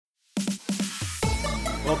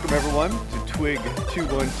Welcome everyone to Twig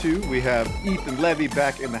 212. We have Ethan Levy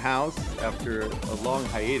back in the house after a long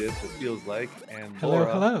hiatus, it feels like, and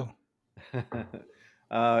Hello.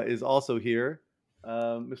 is also here.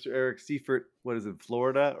 Mr. Eric Seifert, what is it,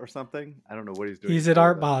 Florida or something? I don't know what he's doing. He's in at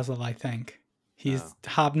Art Florida. Basel, I think. He's Oh.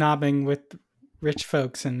 hobnobbing with rich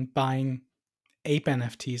folks and buying ape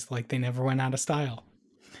NFTs like they never went out of style.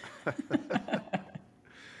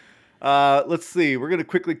 Let's see. We're going to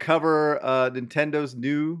quickly cover Nintendo's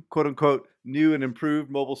new, quote unquote, new and improved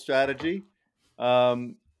mobile strategy.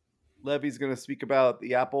 Levy's going to speak about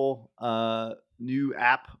the Apple new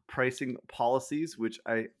app pricing policies, which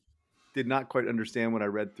I did not quite understand when I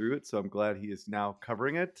read through it. So I'm glad he is now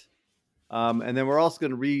covering it. And then we're also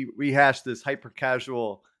going to rehash this hybrid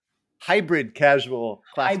casual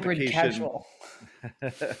classification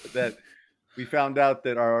that we found out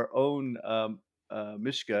that our own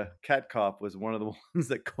Mishka Katkov was one of the ones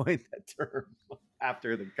that coined that term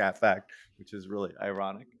after the cat fact, which is really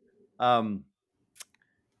ironic. And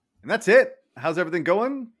that's it. How's everything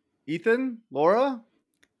going? Ethan, Laura?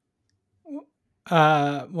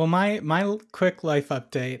 Well, my quick life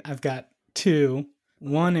update, I've got two.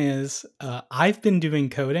 One is I've been doing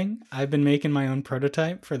coding. I've been making my own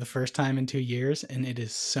prototype for the first time in 2 years, and it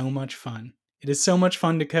is so much fun. It is so much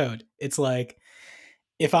fun to code. It's like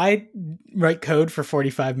if I write code for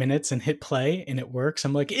 45 minutes and hit play and it works,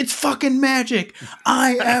 I'm like, it's fucking magic.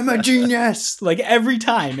 I am a genius. Like every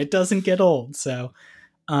time, it doesn't get old. So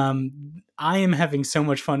I am having so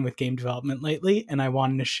much fun with game development lately, and I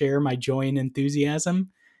wanted to share my joy and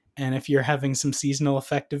enthusiasm. And if you're having some seasonal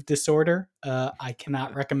affective disorder, I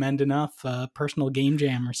cannot recommend enough Personal Game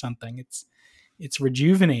Jam or something. It's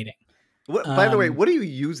rejuvenating. By the way, what are you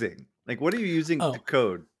using? Like, what are you using to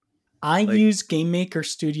code? I use GameMaker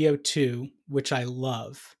Studio 2, which I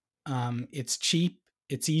love. It's cheap.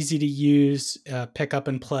 It's easy to use, pick up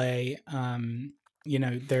and play.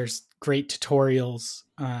 There's great tutorials.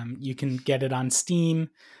 You can get it on Steam.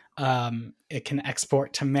 It can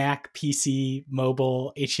export to Mac, PC,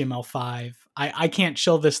 mobile, HTML5. I can't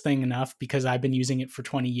chill this thing enough because I've been using it for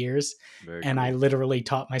 20 years. Very and cool. I literally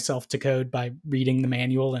taught myself to code by reading the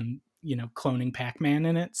manual and, cloning Pac-Man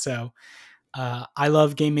in it. So I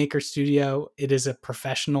love GameMaker Studio. It is a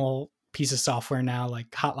professional piece of software now. Like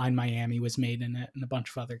Hotline Miami was made in it and a bunch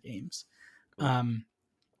of other games. Cool.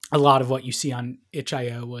 A lot of what you see on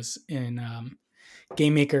itch.io was in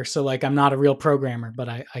GameMaker. So like I'm not a real programmer, but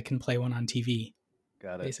I can play one on TV.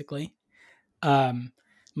 Got it. Basically.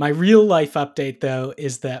 My real life update though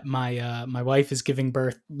is that my wife is giving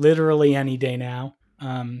birth literally any day now.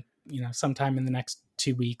 Sometime in the next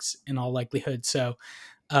 2 weeks in all likelihood. So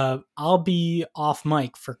I'll be off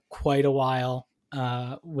mic for quite a while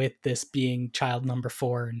with this being child number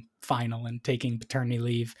 4 and final and taking paternity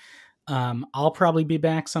leave. I'll probably be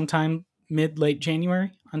back sometime late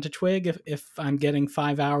January onto Twig if I'm getting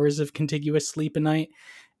 5 hours of contiguous sleep a night.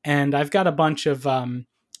 And I've got a bunch of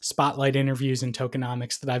spotlight interviews and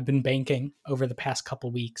tokenomics that I've been banking over the past couple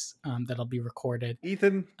weeks that'll be recorded.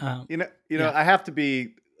 Ethan, I have to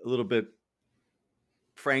be a little bit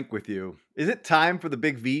frank with you. Is it time for the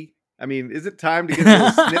big V? I mean, is it time to get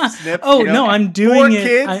a little snip? Oh, no, I'm doing 4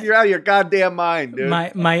 kids? You're out of your goddamn mind, dude.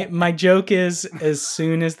 My joke is as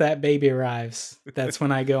soon as that baby arrives, that's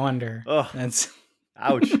when I go under. Oh, that's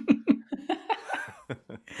ouch.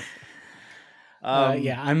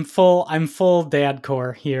 I'm full dad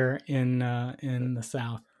core here in the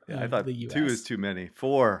South. I thought the US. 2 is too many.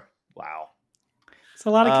 4. Wow. It's a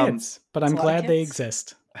lot of kids, but I'm glad they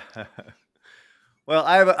exist. Well,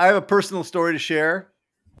 I have a personal story to share.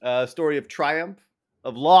 A story of triumph,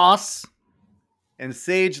 of loss, and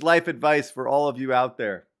sage life advice for all of you out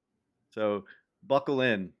there. So buckle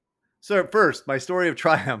in. So first, my story of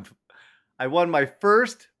triumph. I won my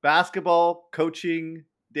first basketball coaching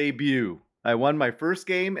debut. I won my first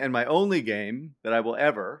game and my only game that I will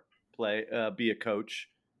ever play, be a coach.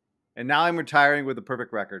 And now I'm retiring with a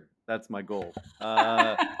perfect record. That's my goal.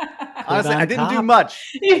 Honestly, I didn't do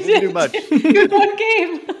much. You did one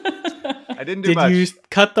game. I didn't do much. Did you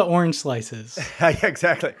cut the orange slices?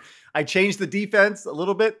 Exactly. I changed the defense a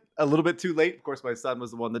little bit too late. Of course, my son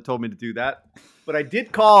was the one that told me to do that. But I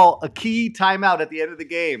did call a key timeout at the end of the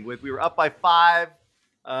game. We were up by 5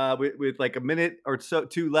 with like a minute or so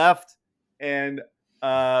 2 left. And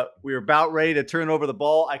we were about ready to turn over the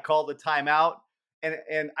ball. I called the timeout.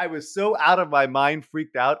 And I was so out of my mind,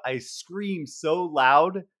 freaked out. I screamed so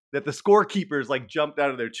loud that the scorekeepers like jumped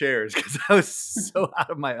out of their chairs because I was so out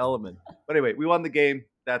of my element. But anyway, we won the game.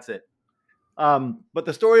 That's it. But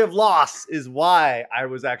the story of loss is why I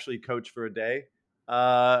was actually coach for a day.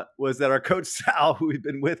 Was that our coach Sal, who we've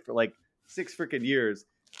been with for like 6 freaking years,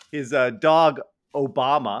 his dog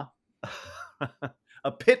Obama,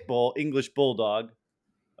 a pit bull, English bulldog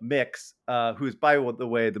mix, who is, by the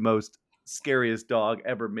way, the most scariest dog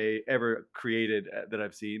ever created that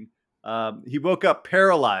I've seen. He woke up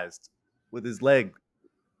paralyzed with his leg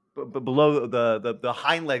below the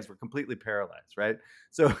hind legs were completely paralyzed, right?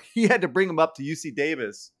 So he had to bring him up to UC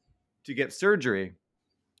Davis to get surgery,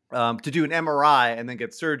 to do an MRI and then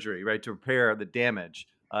get surgery, right, to repair the damage.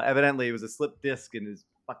 Evidently, it was a slipped disc in his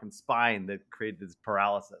fucking spine that created this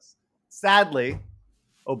paralysis. Sadly,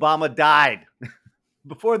 Obama died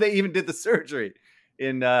before they even did the surgery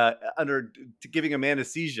under giving him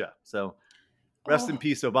anesthesia. So rest in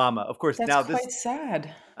peace, Obama. Of course, That's now quite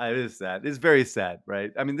sad. It is sad. It's very sad,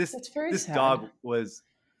 right? I mean, this sad. dog was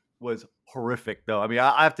horrific, though. I mean,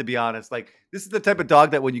 I have to be honest. Like, this is the type of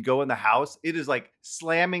dog that when you go in the house, it is like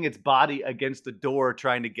slamming its body against the door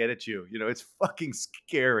trying to get at you. You know, it's fucking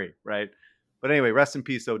scary, right? But anyway, rest in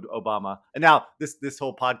peace, Obama. And now this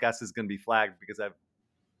whole podcast is going to be flagged because I've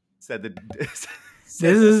said that this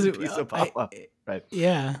is Obama, right?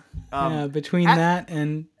 Yeah. Between that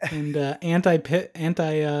and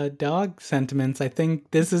anti dog sentiments, I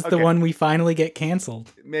think this is the one we finally get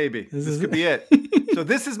canceled. Maybe this could be it. So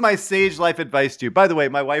this is my sage life advice to you. By the way,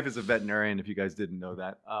 my wife is a veterinarian. If you guys didn't know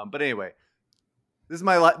that, but anyway, this is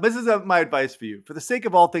my advice for you. For the sake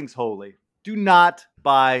of all things holy, do not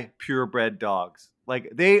buy purebred dogs. Like,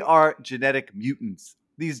 they are genetic mutants.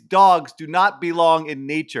 These dogs do not belong in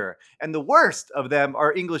nature. And the worst of them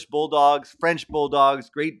are English bulldogs, French bulldogs,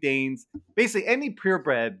 Great Danes. Basically, any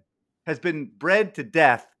purebred has been bred to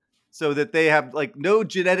death so that they have like no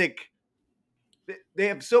genetic. They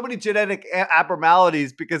have so many genetic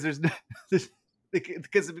abnormalities because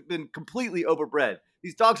because they've been completely overbred.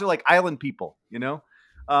 These dogs are like island people, you know?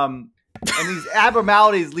 And these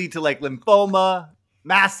abnormalities lead to like lymphoma,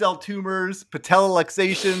 mast cell tumors, patella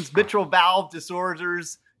luxations, mitral valve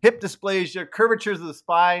disorders, hip dysplasia, curvatures of the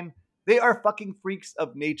spine. They are fucking freaks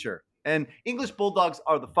of nature. And English bulldogs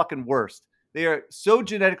are the fucking worst. They are so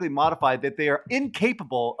genetically modified that they are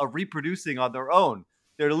incapable of reproducing on their own.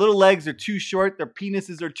 Their little legs are too short. Their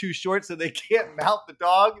penises are too short, so they can't mount the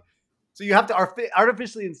dog. So you have to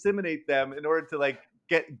artificially inseminate them in order to like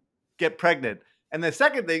get pregnant. And the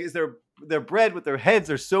second thing is they're bred with their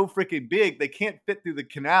heads are so freaking big they can't fit through the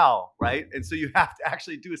canal, right? And so you have to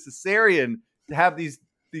actually do a cesarean to have these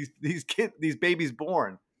babies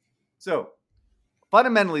born. So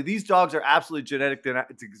fundamentally, these dogs are absolutely genetic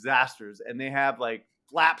disasters, and they have like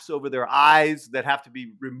flaps over their eyes that have to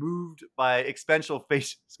be removed by expensive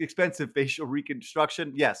facial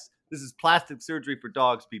reconstruction. Yes, this is plastic surgery for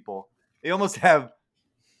dogs, people. They almost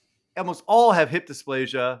all have hip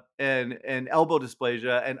dysplasia and elbow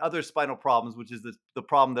dysplasia and other spinal problems, which is the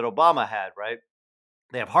problem that Obama had, right?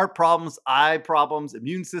 They have heart problems, eye problems,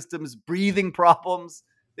 immune systems, breathing problems.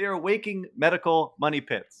 They are waking medical money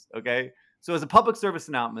pits, okay? So as a public service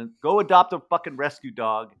announcement, go adopt a fucking rescue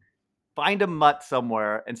dog, find a mutt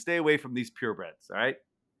somewhere, and stay away from these purebreds, all right?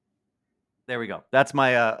 There we go. That's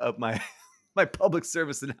my my public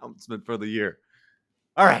service announcement for the year.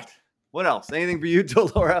 All right. What else? Anything for you,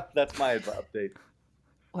 Dolora? That's my update.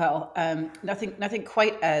 Well, nothing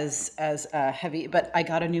quite as heavy, but I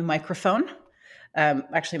got a new microphone.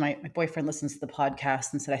 Actually, my boyfriend listens to the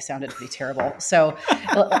podcast and said I sounded pretty terrible. So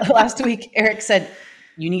last week, Eric said,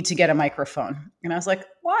 you need to get a microphone. And I was like,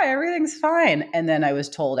 why? Everything's fine. And then I was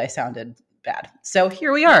told I sounded bad. So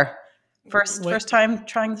here we are. First time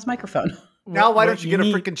trying this microphone. Now, why don't you get a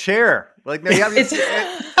freaking chair? Like, now you have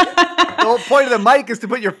the whole point of the mic is to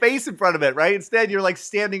put your face in front of it, right? Instead, you're like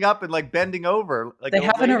standing up and like bending over. Like, they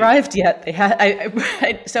haven't arrived yet. They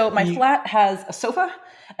had. So my flat has a sofa,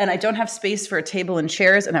 and I don't have space for a table and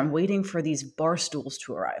chairs, and I'm waiting for these bar stools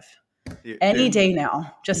to arrive any day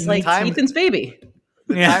now, just like Ethan's baby.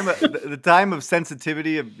 The time of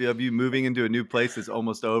sensitivity of you moving into a new place is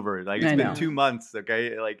almost over. Like, it's been 2 months,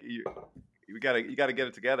 okay? Like, you gotta get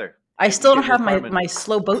it together. I still don't have my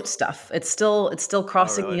slow boat stuff. It's still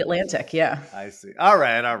crossing the Atlantic. Yeah. I see. All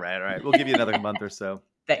right. We'll give you another month or so.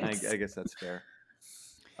 Thanks. I guess that's fair.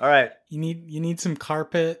 All right. You need some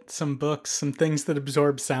carpet, some books, some things that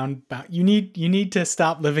absorb sound. You need to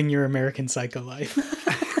stop living your American Psycho life.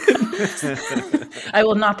 I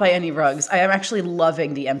will not buy any rugs. I am actually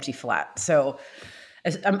loving the empty flat. So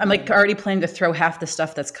I'm like already planning to throw half the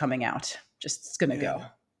stuff that's coming out. Just it's gonna go.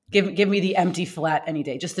 Give me the empty flat any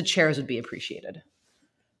day. Just the chairs would be appreciated.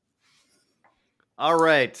 All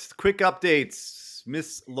right. Quick updates.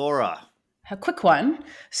 Miss Laura. A quick one.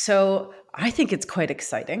 So I think it's quite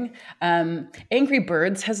exciting. Angry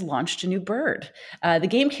Birds has launched a new bird. The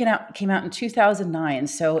game came out in 2009,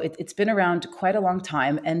 so it's been around quite a long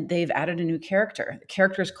time, and they've added a new character. The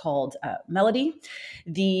character is called Melody.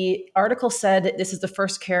 The article said this is the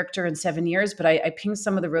first character in 7 years, but I pinged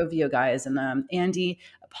some of the Rovio guys, and Andy,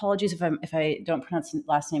 apologies if I don't pronounce the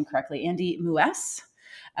last name correctly, Andy Mues,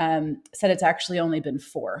 said it's actually only been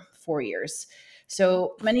 4 years.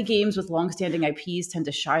 So many games with longstanding IPs tend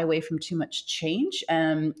to shy away from too much change,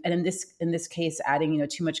 and in this case, adding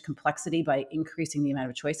too much complexity by increasing the amount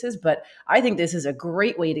of choices. But I think this is a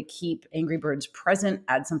great way to keep Angry Birds present,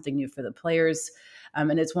 add something new for the players,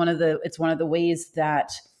 and it's one of the ways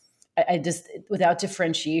that I just, without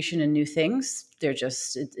differentiation and new things,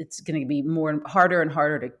 it's going to be harder and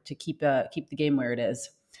harder to keep the game where it is.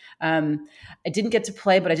 I didn't get to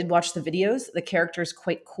play, but I did watch the videos. The character is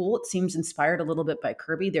quite cool. It seems inspired a little bit by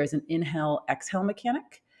Kirby. There's an inhale, exhale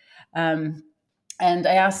mechanic. And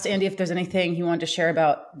I asked Andy if there's anything he wanted to share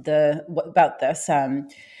about this.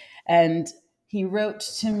 And he wrote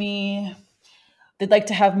to me, they'd like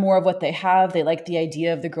to have more of what they have. They like the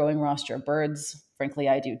idea of the growing roster of birds. Frankly,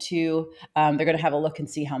 I do too. They're going to have a look and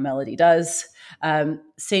see how Melody does.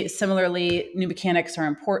 Similarly, new mechanics are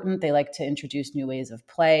important. They like to introduce new ways of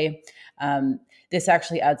play. This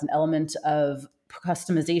actually adds an element of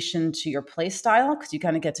customization to your play style because you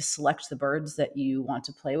kind of get to select the birds that you want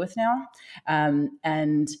to play with now.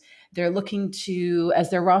 And they're looking to,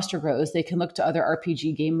 as their roster grows, they can look to other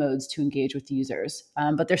RPG game modes to engage with users.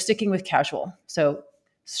 But they're sticking with casual. So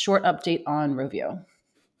short update on Rovio.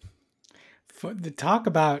 Talk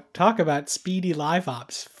about speedy live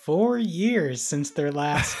ops. 4 years since their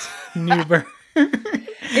last new bird.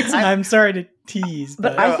 I'm sorry to tease,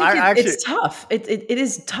 but I think it's tough. It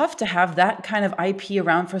is tough to have that kind of IP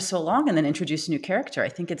around for so long and then introduce a new character. I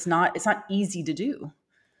think it's not easy to do.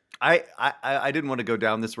 I didn't want to go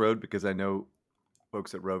down this road because I know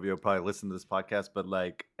folks at Rovio probably listen to this podcast, but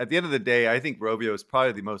like at the end of the day, I think Rovio is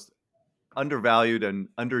probably the most undervalued and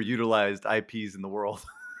underutilized IPs in the world.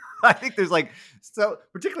 I think there's so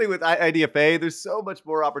particularly with IDFA, there's so much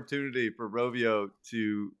more opportunity for Rovio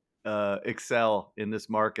to excel in this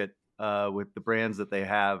market with the brands that they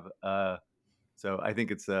have. So I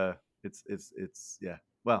think it's yeah.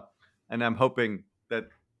 Well, and I'm hoping that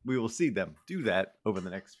we will see them do that over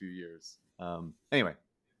the next few years. Anyway,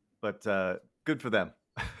 but good for them.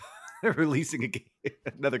 They're releasing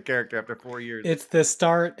another character after 4 years. It's the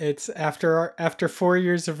start. It's after 4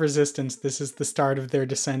 years of resistance. This is the start of their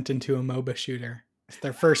descent into a MOBA shooter. It's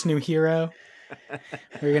their first new hero.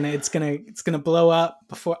 It's gonna blow up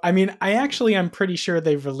before. I mean, I'm pretty sure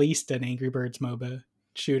they've released an Angry Birds MOBA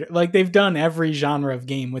shooter. Like they've done every genre of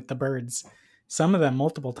game with the birds. Some of them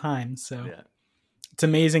multiple times. So yeah. It's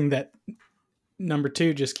amazing that number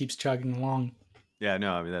 2 just keeps chugging along. Yeah,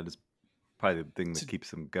 no, I mean that is probably the thing that keeps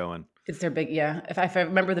them going. It's their big, yeah. If I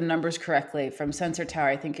remember the numbers correctly from Sensor Tower,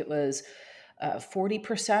 I think it was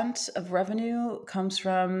 40% of revenue comes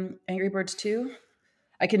from Angry Birds 2.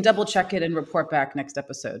 I can double check it and report back next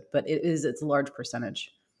episode, but it's a large percentage.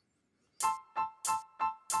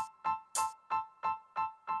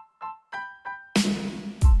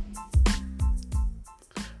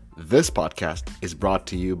 This podcast is brought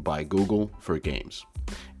to you by Google for Games.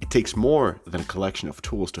 It takes more than a collection of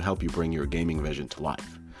tools to help you bring your gaming vision to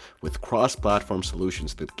life. With cross-platform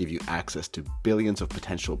solutions that give you access to billions of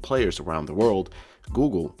potential players around the world,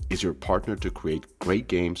 Google is your partner to create great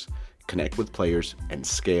games, connect with players, and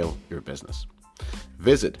scale your business.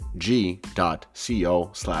 Visit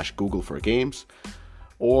g.co/Google4Games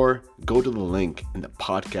or go to the link in the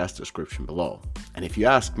podcast description below. And if you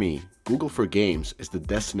ask me, Google for Games is the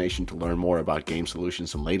destination to learn more about game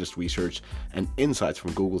solutions and latest research and insights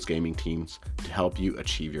from Google's gaming teams to help you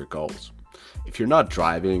achieve your goals. If you're not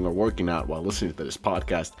driving or working out while listening to this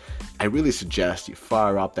podcast, I really suggest you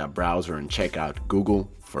fire up that browser and check out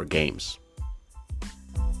Google for Games.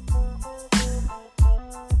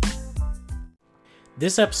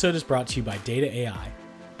 This episode is brought to you by Data AI.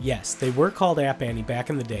 Yes, they were called App Annie back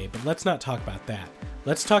in the day, but let's not talk about that.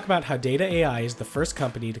 Let's talk about how Data AI is the first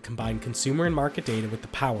company to combine consumer and market data with the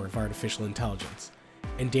power of artificial intelligence.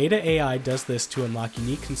 And Data AI does this to unlock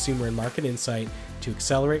unique consumer and market insight to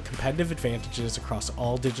accelerate competitive advantages across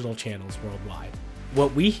all digital channels worldwide.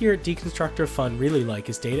 What we here at Deconstructor of Fun really like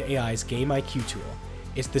is Data AI's Game IQ tool.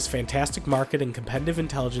 It's this fantastic market and competitive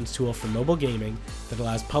intelligence tool for mobile gaming that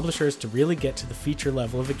allows publishers to really get to the feature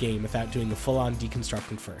level of a game without doing a full-on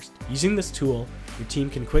deconstruction first. Using this tool, your team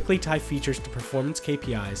can quickly tie features to performance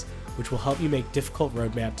KPIs, which will help you make difficult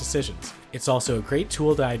roadmap decisions. It's also a great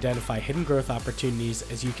tool to identify hidden growth opportunities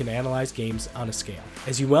as you can analyze games on a scale.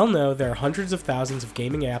 As you well know, there are hundreds of thousands of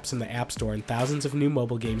gaming apps in the App Store and thousands of new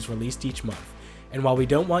mobile games released each month. And while we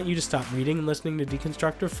don't want you to stop reading and listening to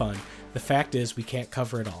Deconstructor Fun, the fact is we can't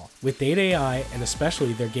cover it all. With Data AI, and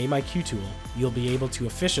especially their Game IQ tool, you'll be able to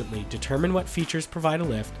efficiently determine what features provide a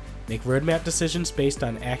lift, make roadmap decisions based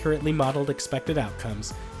on accurately modeled expected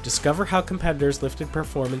outcomes, discover how competitors lifted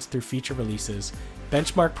performance through feature releases,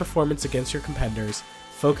 benchmark performance against your competitors,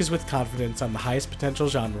 focus with confidence on the highest potential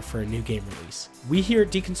genre for a new game release. We here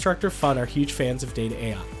at Deconstructor Fun are huge fans of Data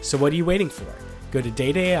AI, so what are you waiting for? Go to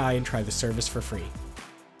Data AI and try the service for free.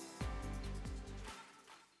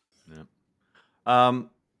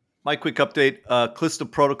 My quick update, Callisto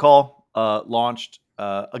Protocol launched.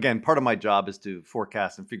 Again, part of my job is to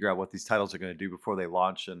forecast and figure out what these titles are going to do before they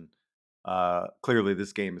launch. And clearly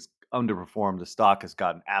this game is underperformed. The stock has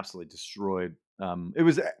gotten absolutely destroyed.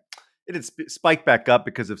 It had spiked back up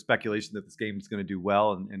because of speculation that this game is going to do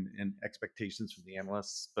well and expectations from the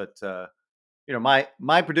analysts. But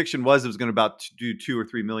my prediction was it was going to do 2 or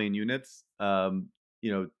 3 million units,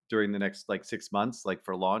 during the next 6 months,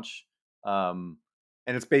 for launch.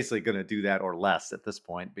 And it's basically going to do that or less at this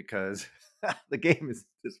point because the game is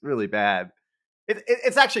just really bad.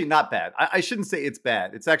 It's actually not bad. I shouldn't say it's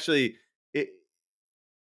bad. It's actually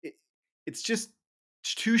it's just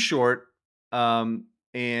too short, and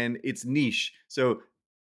it's niche. So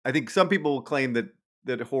I think some people will claim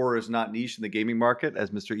that horror is not niche in the gaming market, as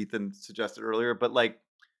Mr. Ethan suggested earlier. But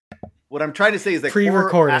what I'm trying to say is that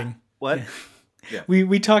pre-recording. What? Yeah.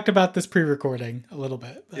 We talked about this pre-recording a little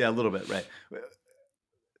bit. Yeah, a little bit, right.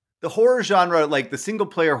 The horror genre, the single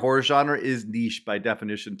player horror genre, is niche by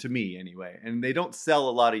definition to me anyway. And they don't sell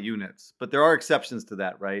a lot of units, but there are exceptions to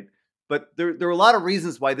that, right? But there are a lot of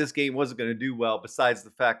reasons why this game wasn't going to do well, besides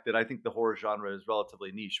the fact that I think the horror genre is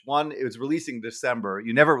relatively niche. One, it was releasing in December.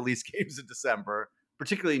 You never release games in December,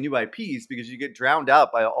 particularly new IPs, because you get drowned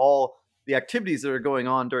out by all the activities that are going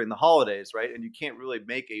on during the holidays, right? And you can't really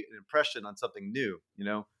make an impression on something new,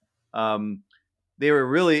 They were a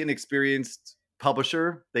really inexperienced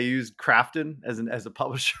publisher. They used Krafton as a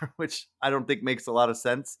publisher, which I don't think makes a lot of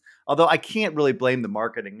sense. Although I can't really blame the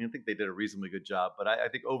marketing. I think they did a reasonably good job. But I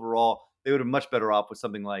think overall they would have much better off with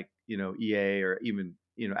something like EA or even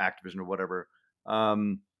Activision or whatever.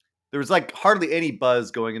 There was hardly any buzz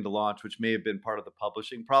going into launch, which may have been part of the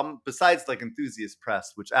publishing problem, besides Enthusiast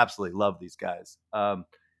Press, which absolutely love these guys.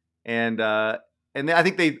 And I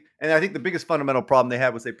think the biggest fundamental problem they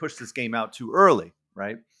had was they pushed this game out too early,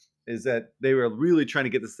 right? Is that they were really trying to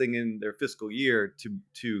get this thing in their fiscal year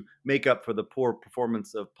to make up for the poor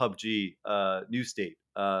performance of PUBG New State,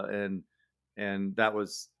 and that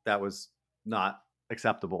was not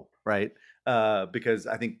acceptable, right? Because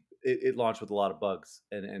I think it launched with a lot of bugs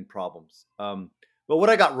and problems. But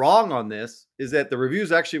what I got wrong on this is that the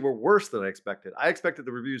reviews actually were worse than I expected. I expected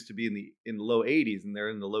the reviews to be in the low 80s, and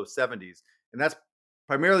they're in the low 70s, and that's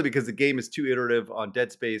primarily because the game is too iterative on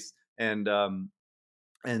Dead Space and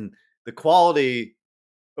the quality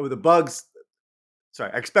of the bugs.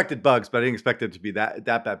 Sorry, I expected bugs, but I didn't expect it to be that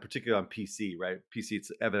bad, particularly on PC, right? PC,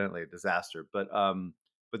 it's evidently a disaster. But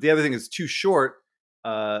the other thing is too short,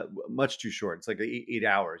 much too short. It's 8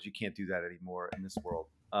 hours. You can't do that anymore in this world.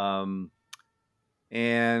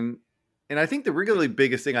 And I think the really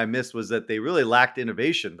biggest thing I missed was that they really lacked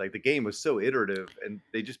innovation. The game was so iterative, and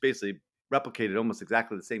they just basically replicated almost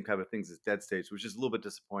exactly the same kind of things as Dead Space, which is a little bit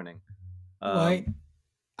disappointing. I'm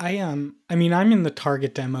in the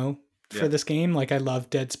target demo for this game. I love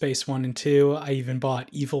Dead Space 1 and 2. I even bought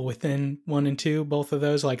Evil Within 1 and 2, both of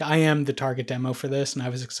those. I am the target demo for this, and I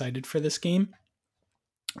was excited for this game.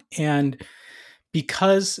 And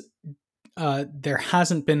because there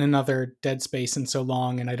hasn't been another Dead Space in so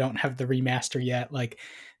long, and I don't have the remaster yet,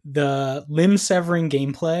 the limb severing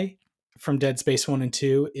gameplay from Dead Space 1 and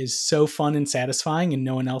 2 is so fun and satisfying, and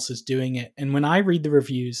no one else is doing it. And when I read the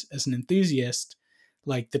reviews as an enthusiast,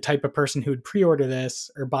 the type of person who would pre-order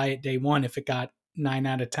this or buy it day one if it got 9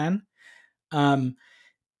 out of 10,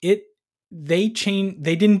 they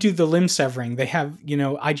didn't do the limb severing. They have,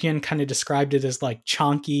 IGN kind of described it as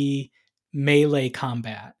chonky melee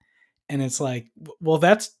combat. And it's well,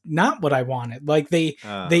 that's not what I wanted. They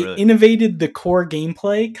really innovated the core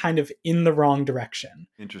gameplay kind of in the wrong direction.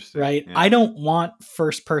 Interesting. Right? Yeah. I don't want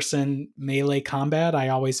first person melee combat. I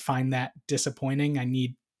always find that disappointing. I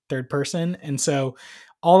need third person. And so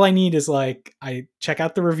all I need is like, I check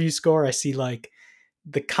out the review score. I see like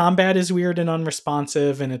the combat is weird and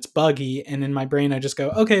unresponsive and it's buggy. And in my brain, I just go,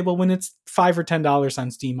 okay, well, when it's $5 or $10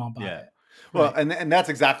 on Steam, I'll buy it. Well, and that's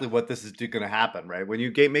exactly what this is going to happen, right? When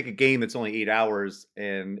you make a game that's only 8 hours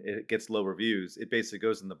and it gets low reviews, it basically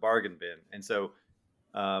goes in the bargain bin. And so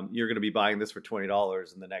you're going to be buying this for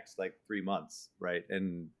 $20 in the next like 3 months, right?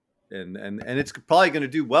 And it's probably going to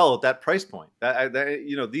do well at that price point.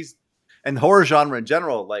 These and horror genre in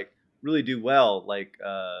general like really do well. Like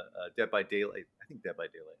Dead by Daylight. I think Dead by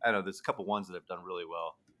Daylight. I don't know. There's a couple ones that have done really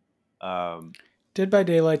well. Dead by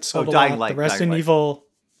Daylight sold a Dying lot. Light, The Resident Dying Light. Evil.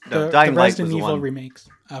 No, The Dying Light was Resident the Evil one. remakes.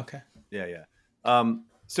 Okay. Yeah.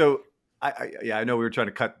 So I know we were trying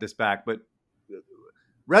to cut this back, but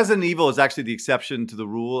Resident Evil is actually the exception to the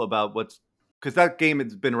rule about because that game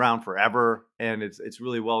has been around forever and it's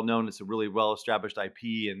really well known. It's a really well established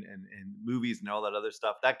IP and movies and all that other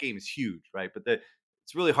stuff. That game is huge, right? But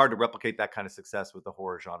it's really hard to replicate that kind of success with the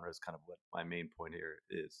horror genre. Is kind of what my main point here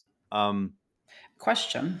is.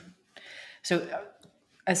 Question. So,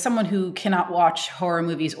 as someone who cannot watch horror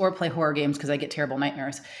movies or play horror games because I get terrible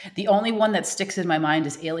nightmares, the only one that sticks in my mind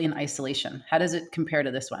is Alien Isolation. How does it compare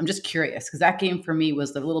to this one? I'm just curious because that game for me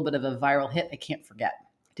was a little bit of a viral hit I can't forget. I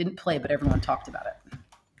didn't play, but everyone talked about it.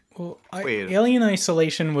 Well, Alien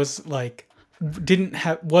Isolation was like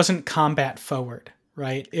wasn't combat forward,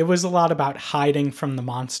 right? It was a lot about hiding from the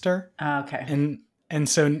monster. Okay. And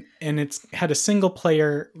it's had a single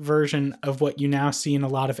player version of what you now see in a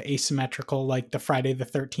lot of asymmetrical, like the Friday the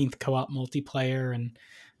 13th co-op multiplayer. And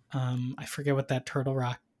I forget what that Turtle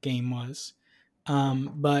Rock game was.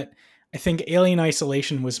 But I think Alien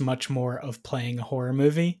Isolation was much more of playing a horror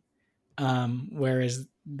movie. Whereas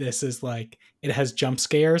this is like, it has jump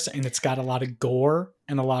scares and it's got a lot of gore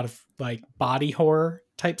and a lot of like body horror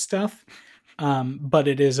type stuff. But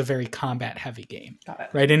it is a very combat heavy game,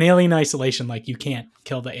 right? In Alien Isolation, like you can't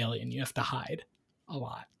kill the alien. You have to hide a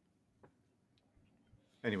lot.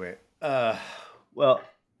 Anyway, well,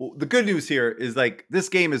 the good news here is like this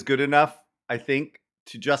game is good enough, I think,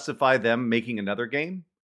 to justify them making another game,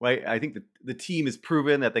 right? I think the team has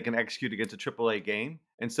proven that they can execute against a AAA game.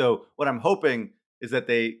 And so what I'm hoping is that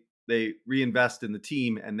they reinvest in the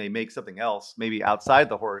team and they make something else, maybe outside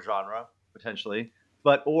the horror genre, potentially,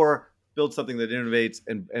 or build something that innovates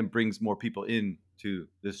and brings more people into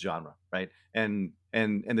this genre, right? And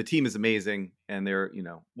the team is amazing and they're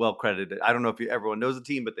well credited. I don't know if everyone knows the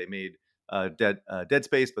team, but they made Dead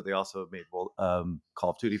Space, but they also made Call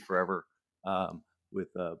of Duty Forever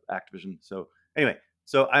with Activision. So anyway,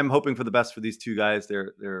 so I'm hoping for the best for these two guys.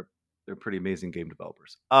 They're pretty amazing game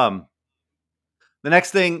developers. The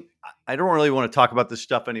next thing, I don't really want to talk about this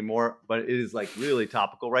stuff anymore, but it is like really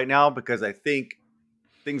topical right now because I think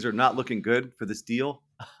things are not looking good for this deal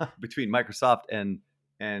between Microsoft and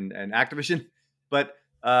Activision. But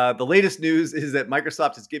the latest news is that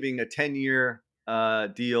Microsoft is giving a 10-year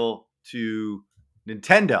deal to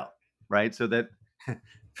Nintendo, right? So that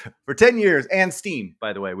for 10 years and Steam,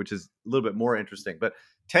 by the way, which is a little bit more interesting, but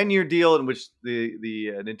 10-year deal in which the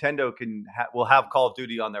Nintendo will have Call of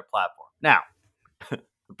Duty on their platform. Now,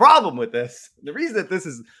 the problem with this, the reason that this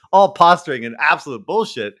is all posturing and absolute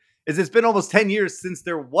bullshit is it's been almost 10 years since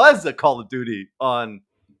there was a Call of Duty on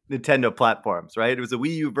Nintendo platforms, right? It was a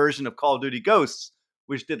Wii U version of Call of Duty Ghosts,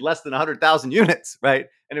 which did less than 100,000 units, right?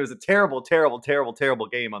 And it was a terrible, terrible, terrible, terrible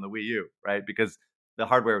game on the Wii U, right? Because the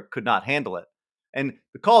hardware could not handle it. And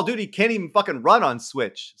the Call of Duty can't even fucking run on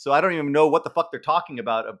Switch. So I don't even know what the fuck they're talking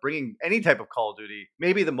about of bringing any type of Call of Duty,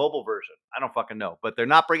 maybe the mobile version. I don't fucking know. But they're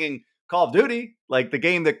not bringing Call of Duty, like the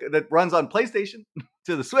game that runs on PlayStation,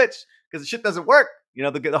 to the Switch because the shit doesn't work.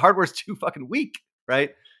 The hardware's too fucking weak,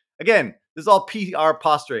 right? Again, this is all PR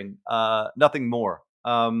posturing, nothing more.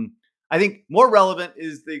 I think more relevant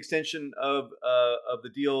is the extension of the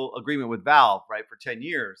deal agreement with Valve, right, for 10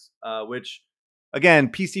 years, which, again,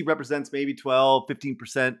 PC represents maybe 12,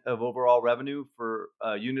 15% of overall revenue for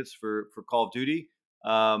units for Call of Duty.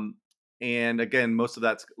 And again,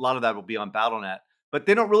 a lot of that will be on Battle.net. But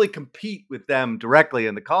they don't really compete with them directly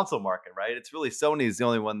in the console market, right? It's really Sony is the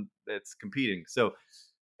only one that's competing. So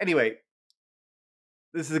anyway,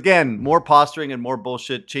 this is, again, more posturing and more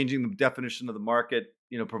bullshit, changing the definition of the market,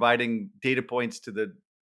 providing data points to the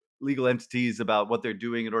legal entities about what they're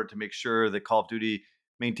doing in order to make sure that Call of Duty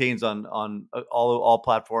maintains on all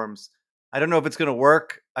platforms. I don't know if it's going to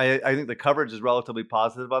work. I think the coverage is relatively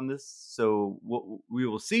positive on this. So we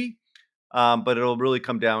will see. But it'll really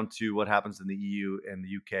come down to what happens in the EU and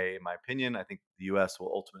the UK, in my opinion. I think the US will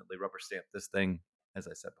ultimately rubber stamp this thing, as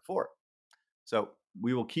I said before. So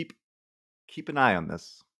we will keep an eye on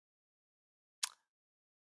this.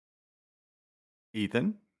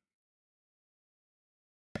 Ethan.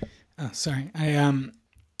 Oh, sorry.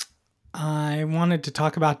 I wanted to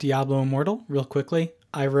talk about Diablo Immortal real quickly.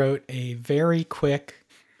 I wrote a very quick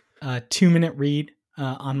 2-minute read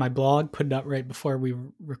on my blog, put it up right before we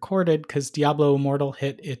recorded because Diablo Immortal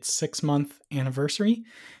hit its 6-month anniversary.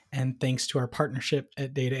 And thanks to our partnership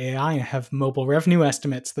at Data AI, I have mobile revenue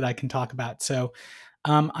estimates that I can talk about. So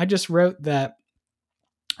I just wrote that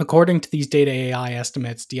according to these Data AI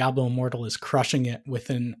estimates, Diablo Immortal is crushing it with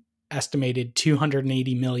an estimated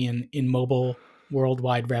 280 million in mobile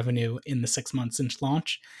worldwide revenue in the 6 months since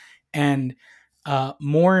launch. And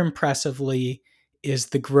more impressively is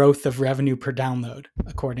the growth of revenue per download,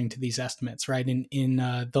 according to these estimates, right? In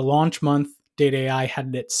the launch month, Data AI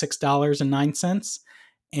had it at $6.09,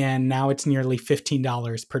 and now it's nearly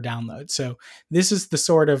 $15 per download. So this is the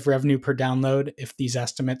sort of revenue per download, if these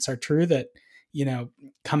estimates are true, that, you know,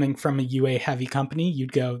 coming from a UA heavy company,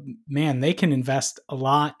 you'd go, man, they can invest a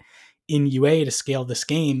lot in UA to scale this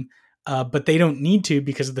game. But they don't need to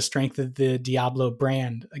because of the strength of the Diablo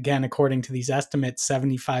brand. Again, according to these estimates,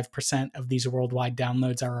 75% of these worldwide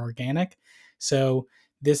downloads are organic. So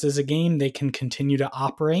this is a game they can continue to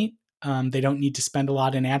operate. They don't need to spend a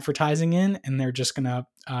lot in advertising in, and they're just going to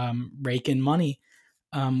rake in money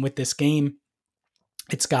with this game.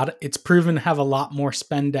 It's proven to have a lot more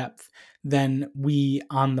spend depth than we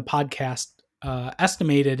on the podcast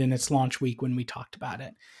estimated in its launch week when we talked about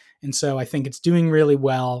it. And so I think it's doing really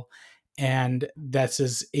well. And that's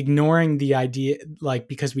is ignoring the idea, like,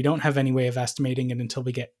 because we don't have any way of estimating it until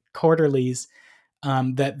we get quarterlies,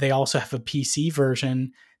 that they also have a PC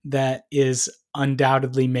version that is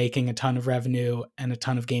undoubtedly making a ton of revenue and a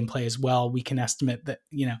ton of gameplay as well. We can estimate that,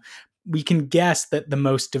 you know, we can guess that the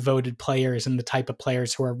most devoted players and the type of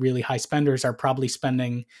players who are really high spenders are probably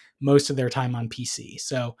spending most of their time on PC.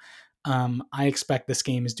 So I expect this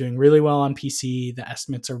game is doing really well on PC. The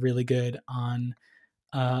estimates are really good on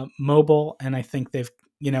mobile. And I think they've,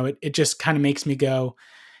 you know, it just kind of makes me go,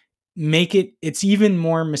 it's even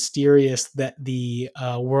more mysterious that the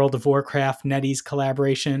World of Warcraft NetEase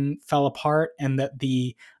collaboration fell apart and that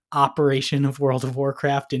the operation of World of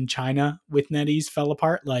Warcraft in China with NetEase fell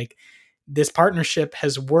apart. Like, this partnership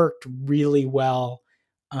has worked really well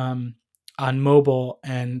on mobile,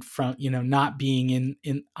 and from, you know, not being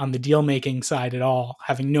in on the deal making side at all,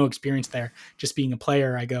 having no experience there, just being a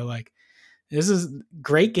player, I go like, this is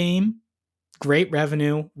great game, great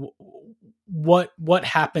revenue. What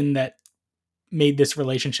happened that made this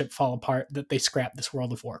relationship fall apart, that they scrapped this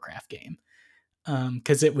World of Warcraft game?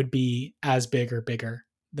 Because it would be as big or bigger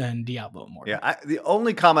than Diablo Immortal. Yeah, the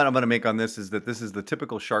only comment I'm going to make on this is that this is the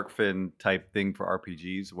typical shark fin type thing for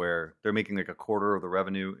RPGs, where they're making like a quarter of the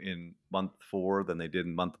revenue in month 4 than they did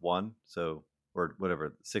in month 1, so, or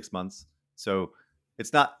whatever, 6 months. So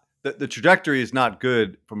it's not, the trajectory is not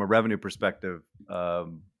good from a revenue perspective,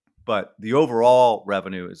 but the overall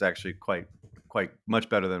revenue is actually quite much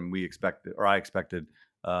better than we expected, or I expected,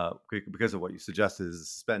 because of what you suggested. Is the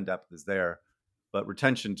spend depth is there, but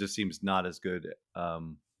retention just seems not as good.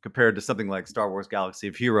 Compared to something like Star Wars Galaxy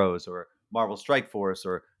of Heroes or Marvel Strike Force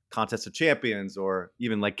or Contest of Champions, or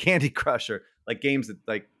even like Candy Crush, or like games that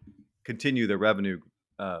like continue their revenue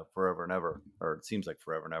forever and ever, or it seems like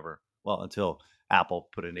forever and ever. Well, until Apple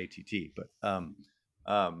put in ATT. But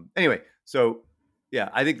anyway, so yeah,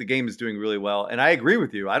 I think the game is doing really well, and I agree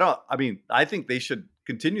with you. I think they should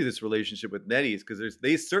continue this relationship with NetEase, because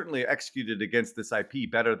they certainly executed against this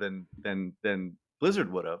IP better than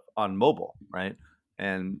Blizzard would have on mobile, right?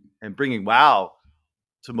 And bringing WoW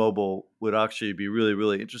to mobile would actually be really,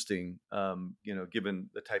 really interesting. You know, given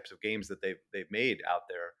the types of games that they've made out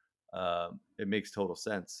there, it makes total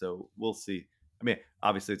sense. So we'll see. I mean,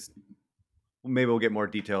 obviously, maybe we'll get more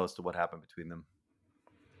detail as to what happened between them.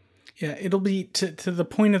 Yeah, it'll be to the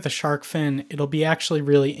point of the shark fin. It'll be actually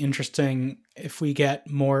really interesting if we get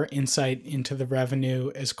more insight into the revenue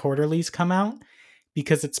as quarterlies come out,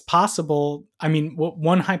 because it's possible. I mean,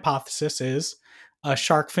 one hypothesis is a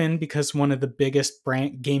shark fin, because one of the biggest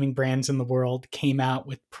gaming brands in the world came out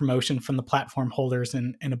with promotion from the platform holders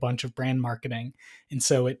and a bunch of brand marketing, and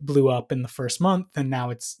so it blew up in the first month, and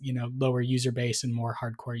now it's, you know, lower user base and more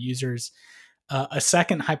hardcore users. A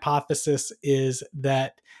second hypothesis is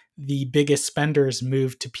that the biggest spenders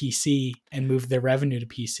moved to PC and moved their revenue to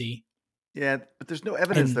PC. Yeah, but there's no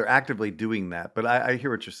evidence they're actively doing that. But I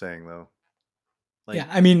hear what you're saying, though. Like, yeah,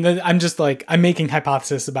 I mean, I'm just like, I'm making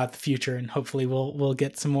hypothesis about the future, and hopefully we'll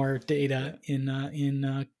get some more data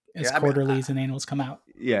as quarterlies and annuals come out.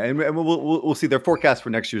 Yeah, and we'll see. Their forecast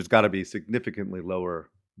for next year has got to be significantly lower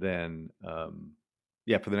than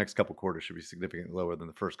for the next couple quarters should be significantly lower than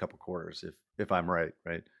the first couple quarters, if I'm right.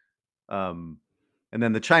 And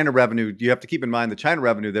then the China revenue, you have to keep in mind the China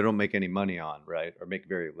revenue, they don't make any money on, right? Or make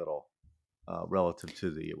very little relative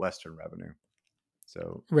to the Western revenue.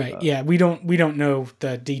 So right, yeah, we don't know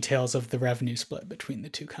the details of the revenue split between the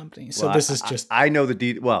two companies. So well, this is just I know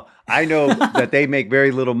I know that they make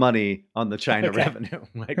very little money on the China revenue.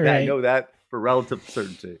 Like that, I know that for relative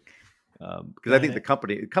certainty. Because I think the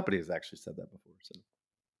company has actually said that before. So,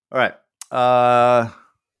 all right,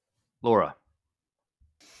 Laura.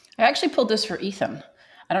 I actually pulled this for Ethan.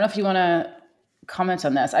 I don't know if you want to comment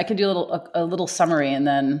on this. I could do a little summary, and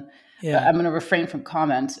then I'm going to refrain from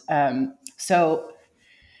comment. So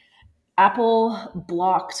Apple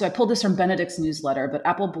blocked, so I pulled this from Benedict's newsletter, but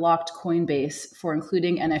Apple blocked Coinbase for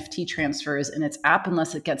including NFT transfers in its app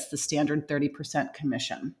unless it gets the standard 30%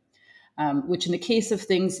 commission, which in the case of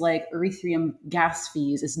things like Ethereum gas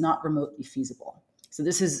fees is not remotely feasible. So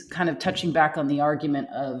this is kind of touching back on the argument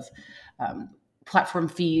of platform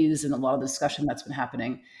fees and a lot of the discussion that's been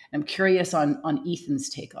happening. And I'm curious on Ethan's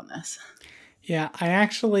take on this. Yeah, I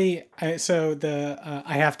have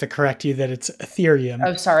to correct you that it's Ethereum.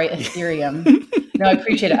 Oh, sorry, Ethereum. No, I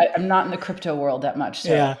appreciate it. I'm not in the crypto world that much.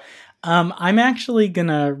 So. Yeah. I'm actually going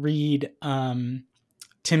to read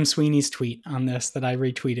Tim Sweeney's tweet on this that I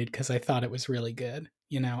retweeted because I thought it was really good.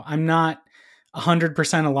 You know, I'm not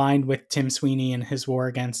 100% aligned with Tim Sweeney and his war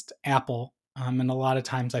against Apple. And a lot of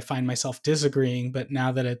times I find myself disagreeing, but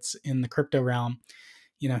now that it's in the crypto realm,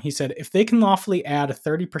 you know, he said, if they can lawfully add a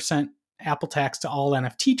 30% Apple tax to all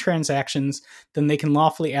NFT transactions, then they can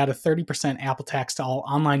lawfully add a 30% Apple tax to all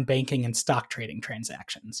online banking and stock trading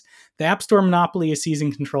transactions. The App Store monopoly is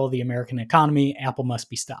seizing control of the American economy. Apple must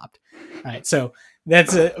be stopped. All right. So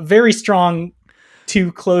that's a very strong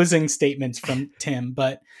two closing statements from Tim.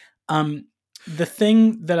 But the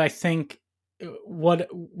thing that I think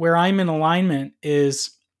where I'm in alignment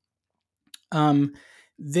is the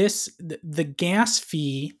gas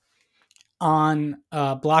fee on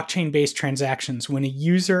blockchain-based transactions. When a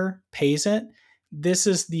user pays it, this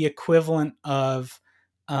is the equivalent of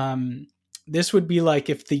this would be like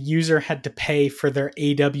if the user had to pay for their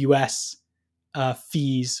AWS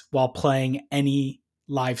fees while playing any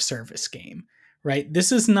live service game, right?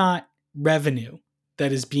 This is not revenue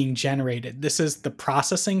that is being generated. This is the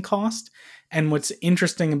processing cost. And what's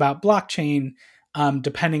interesting about blockchain,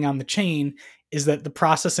 depending on the chain, is that the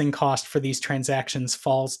processing cost for these transactions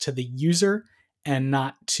falls to the user and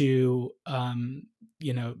not to,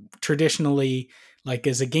 traditionally, like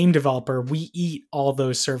as a game developer, we eat all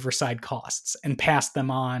those server side costs and pass them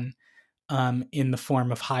on in the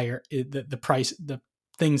form of higher the price, the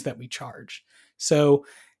things that we charge. So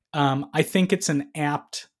I think it's an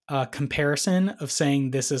apt comparison of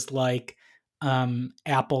saying this is like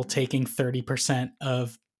Apple taking 30%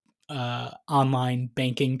 of online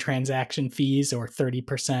banking transaction fees or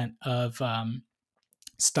 30% of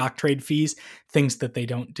stock trade fees, things that they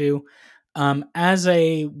don't do. As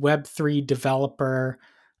a Web3 developer,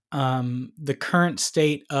 the current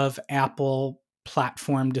state of Apple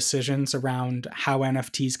platform decisions around how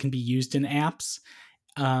NFTs can be used in apps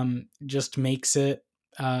just makes it,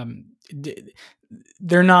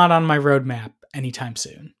 they're not on my roadmap anytime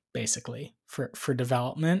soon, basically, for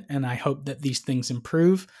development. And I hope that these things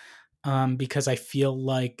improve. Because I feel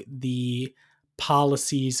like the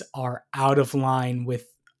policies are out of line with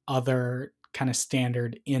other kind of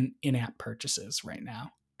standard in-app purchases right now.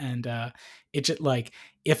 And it's just like,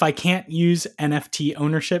 if I can't use NFT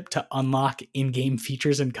ownership to unlock in-game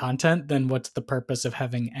features and content, then what's the purpose of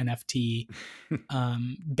having NFT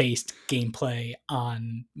based gameplay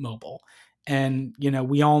on mobile? And, you know,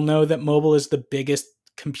 we all know that mobile is the biggest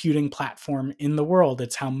computing platform in the world.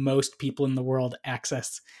 It's how most people in the world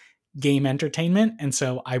access game entertainment. And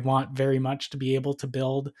so I want very much to be able to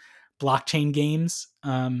build blockchain games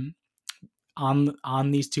on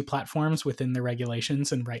these two platforms within the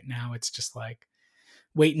regulations. And right now it's just like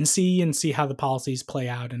wait and see how the policies play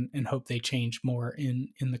out and hope they change more in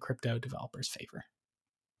the crypto developers' favor.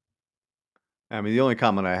 I mean, the only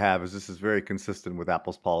comment I have is this is very consistent with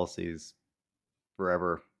Apple's policies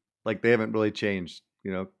forever. Like they haven't really changed,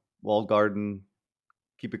 you know, walled garden,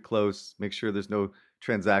 keep it close, make sure there's no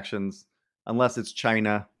transactions unless it's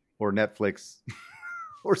China or Netflix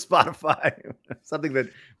or Spotify, something that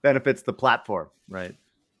benefits the platform, right?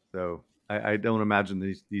 So I don't imagine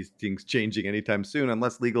these things changing anytime soon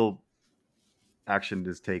unless legal action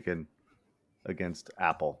is taken against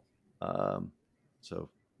Apple. So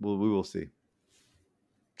we will see.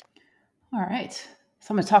 All right. So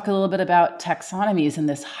I'm going to talk a little bit about taxonomies in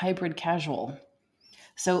this hybrid casual.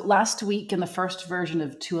 So last week in the first version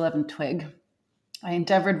of 2.11 Twig, I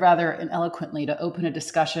endeavored rather eloquently to open a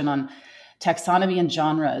discussion on taxonomy and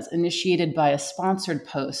genres initiated by a sponsored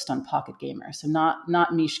post on Pocket Gamer. So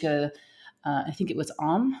not Mishka, I think it was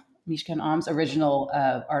Mishka and Om's original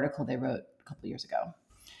article they wrote a couple of years ago.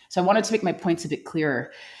 So I wanted to make my points a bit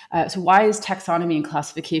clearer. So why is taxonomy and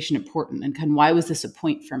classification important, and why was this a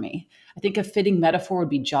point for me? I think a fitting metaphor would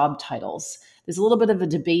be job titles. There's a little bit of a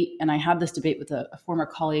debate, and I had this debate with a former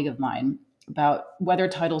colleague of mine about whether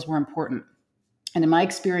titles were important. And in my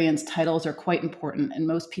experience, titles are quite important, and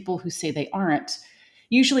most people who say they aren't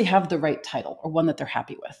usually have the right title or one that they're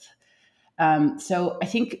happy with. So I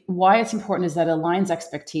think why it's important is that it aligns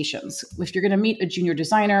expectations. If you're going to meet a junior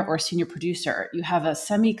designer or a senior producer, you have a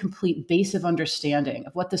semi-complete base of understanding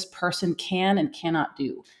of what this person can and cannot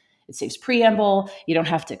do. It saves preamble. You don't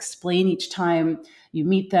have to explain each time you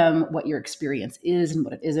meet them what your experience is and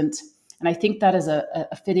what it isn't. And I think that is a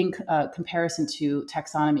fitting comparison to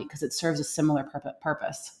taxonomy because it serves a similar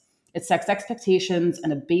purpose. It sets expectations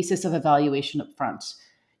and a basis of evaluation up front.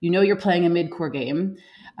 You know you're playing a mid-core game,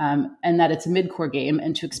 and that it's a mid-core game,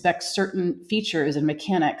 and to expect certain features and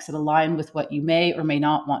mechanics that align with what you may or may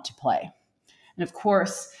not want to play. And of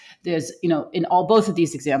course, there's, in both of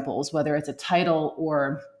these examples, whether it's a title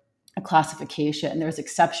or a classification, there's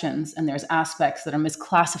exceptions and there's aspects that are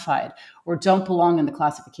misclassified or don't belong in the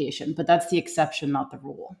classification, but that's the exception, not the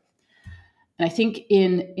rule. And I think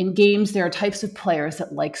in games, there are types of players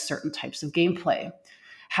that like certain types of gameplay.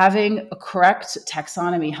 Having a correct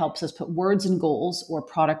taxonomy helps us put words and goals or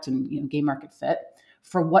product and game market fit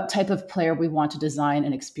for what type of player we want to design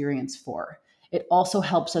an experience for. It also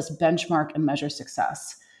helps us benchmark and measure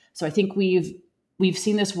success. So I think we've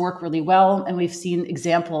seen this work really well, and we've seen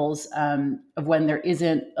examples of when there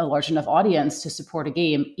isn't a large enough audience to support a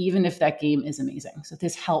game, even if that game is amazing. So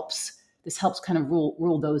this helps kind of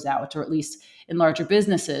rule those out, or at least in larger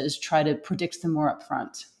businesses, try to predict them more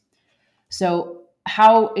upfront. So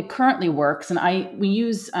how it currently works, and I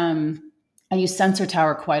use Sensor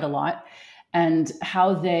Tower quite a lot, and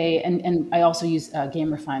how they and I also use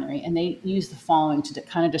Game Refinery, and they use the following to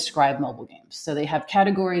kind of describe mobile games. So they have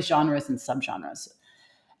categories, genres, and subgenres,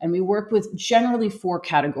 and we work with generally 4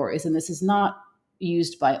 categories. And this is not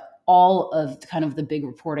used by all of kind of the big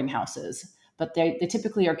reporting houses, but they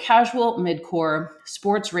typically are casual, mid-core,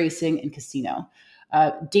 sports, racing, and casino.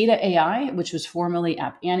 Data AI, which was formerly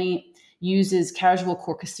App Annie, uses casual,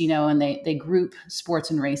 core, casino, and they group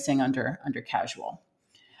sports and racing under casual.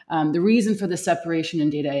 The reason for the separation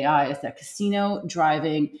in data AI is that casino,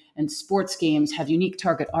 driving, and sports games have unique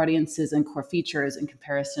target audiences and core features in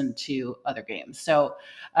comparison to other games. So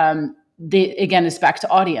it's back to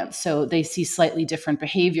audience. So they see slightly different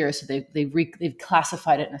behavior. So they've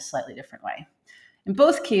classified it in a slightly different way. In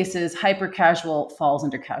both cases, hyper casual falls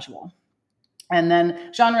under casual. And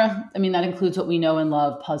then genre, that includes what we know and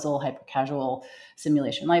love: puzzle, hyper casual,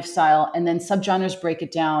 simulation, lifestyle. And then subgenres break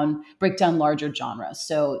down larger genres.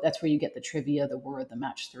 So that's where you get the trivia, the word, the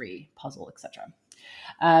match 3, puzzle, etc.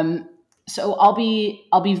 So I'll be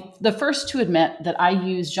the first to admit that I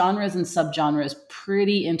use genres and subgenres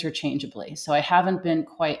pretty interchangeably. So I haven't been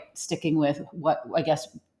quite sticking with what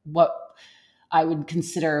I would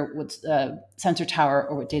consider with Sensor Tower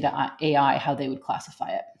or with Data AI, how they would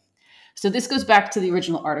classify it. So this goes back to the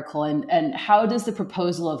original article, and how does the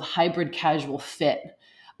proposal of hybrid casual fit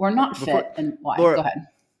or not fit, and why? Laura, go ahead.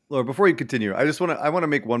 Laura, before you continue, I want to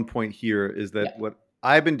make one point here, is that what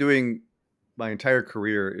I've been doing my entire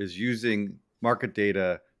career is using market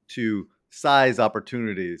data to size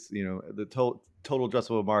opportunities, the total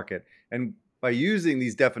addressable market. And by using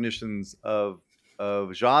these definitions of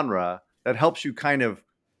genre, that helps you kind of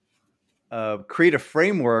create a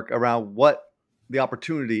framework around what the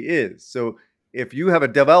opportunity is. So if you have a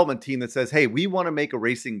development team that says, hey, we want to make a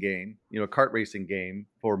racing game, a kart racing game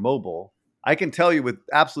for mobile, I can tell you with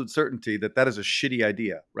absolute certainty that is a shitty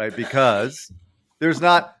idea, right? Because there's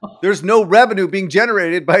no revenue being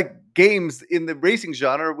generated by games in the racing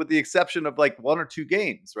genre, with the exception of like 1 or 2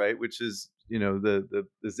 games, right? Which is, the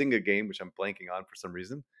Zynga game, which I'm blanking on for some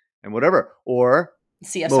reason, and whatever, or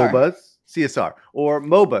CSR. CSR, or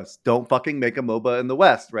MOBAs. Don't fucking make a MOBA in the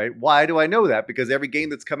West, right? Why do I know that? Because every game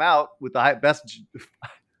that's come out with the best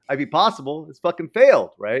IP possible has fucking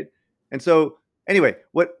failed, right? And so anyway,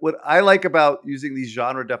 what I like about using these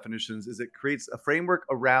genre definitions is it creates a framework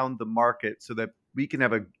around the market so that we can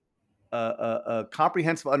have a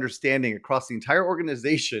comprehensive understanding across the entire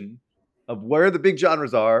organization of where the big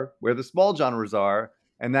genres are, where the small genres are,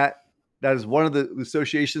 and that is one of the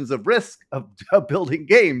associations of risk of building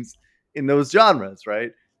games in those genres,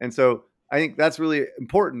 right? And so I think that's really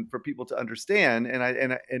important for people to understand.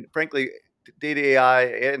 And frankly, Data AI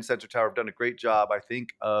and Sensor Tower have done a great job, I think,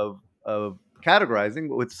 of categorizing,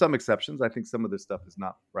 but with some exceptions. I think some of this stuff is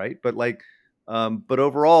not right, but like, but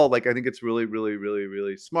overall, like I think it's really, really, really,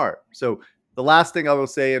 really smart. So the last thing I will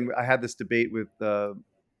say, and I had this debate with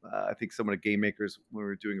I think someone at Game Makers when we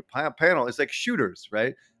were doing a panel, is like shooters,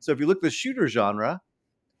 right? So if you look at the shooter genre,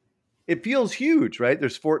 it feels huge, right?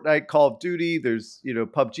 There's Fortnite, Call of Duty, there's, you know,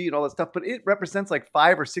 PUBG and all that stuff, but it represents like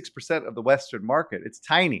 5 or 6% of the Western market. It's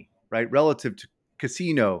tiny, right? Relative to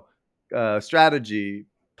casino, strategy,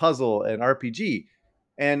 puzzle, and RPG.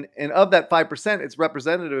 And of that 5%, it's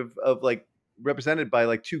representative of like represented by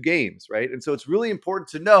like 2 games, right? And so it's really important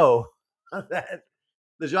to know that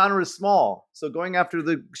the genre is small. So going after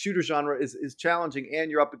the shooter genre is challenging,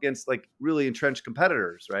 and you're up against like really entrenched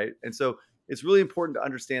competitors, right? And so it's really important to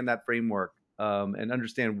understand that framework and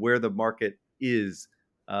understand where the market is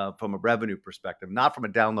from a revenue perspective, not from a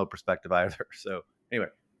download perspective either. So anyway,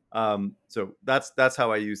 so that's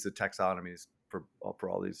how I use the taxonomies for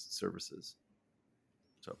all these services.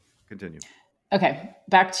 So continue. Okay,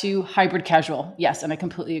 back to hybrid casual. Yes, and I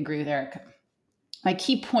completely agree with Eric. My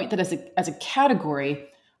key point that as a category,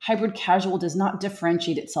 hybrid casual does not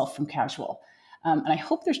differentiate itself from casual. And I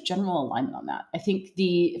hope there's general alignment on that. I think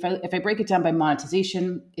if I break it down by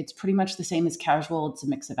monetization, it's pretty much the same as casual. It's a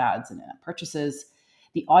mix of ads and in-app purchases.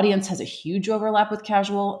 The audience has a huge overlap with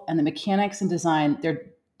casual, and the mechanics and design, they're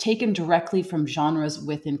taken directly from genres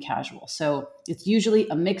within casual. So it's usually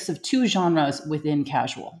a mix of 2 genres within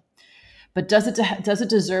casual. But does it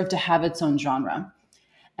deserve to have its own genre?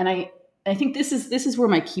 And I think this is where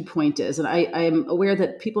my key point is, and I am aware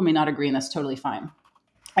that people may not agree, and that's totally fine.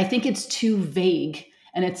 I think it's too vague,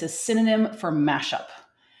 and it's a synonym for mashup.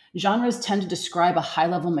 Genres tend to describe a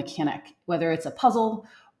high-level mechanic, whether it's a puzzle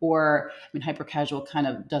or, I mean, hyper-casual kind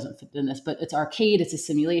of doesn't fit in this, but it's arcade, it's a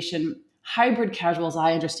simulation. Hybrid casual, as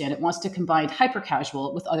I understand it, wants to combine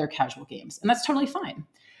hyper-casual with other casual games, and that's totally fine.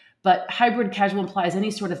 But hybrid casual implies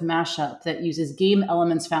any sort of mashup that uses game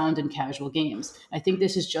elements found in casual games. I think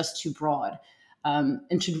this is just too broad,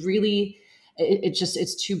 and should really,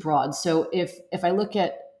 it's too broad. So if I look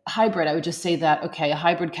at hybrid, I would just say that, okay, a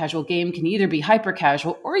hybrid casual game can either be hyper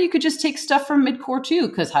casual, or you could just take stuff from midcore too,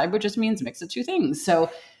 because hybrid just means mix of 2 things.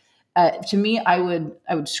 So to me, I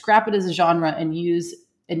would scrap it as a genre and use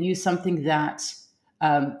something that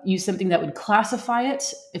would classify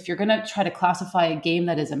it. If you're going to try to classify a game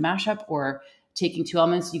that is a mashup or taking 2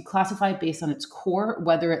 elements, you classify it based on its core,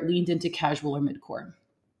 whether it leaned into casual or midcore.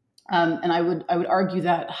 And I would argue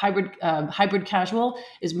that hybrid casual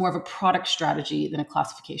is more of a product strategy than a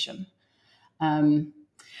classification.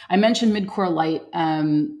 I mentioned midcore light,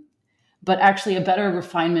 but actually a better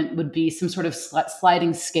refinement would be some sort of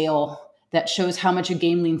sliding scale that shows how much a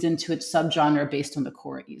game leans into its subgenre based on the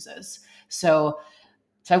core it uses. So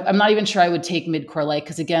I'm not even sure I would take midcore light,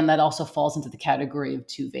 because again, that also falls into the category of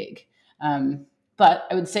too vague. But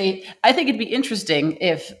I would say, I think it'd be interesting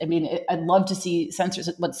I'd love to see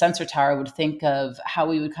what Sensor Tower would think of how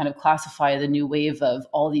we would kind of classify the new wave of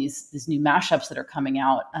all these new mashups that are coming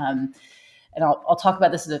out. And I'll talk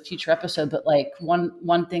about this in a future episode, but like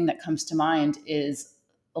one thing that comes to mind is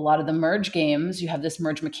a lot of the merge games. You have this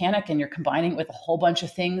merge mechanic and you're combining it with a whole bunch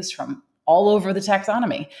of things from all over the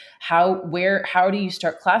taxonomy. How do you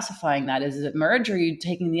start classifying that? Is it merge, or are you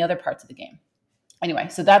taking the other parts of the game? Anyway,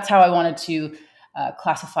 so that's how I wanted to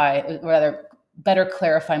better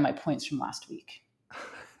clarify my points from last week.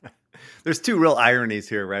 There's 2 real ironies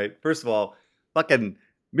here, right? First of all, fucking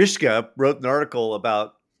Mishka wrote an article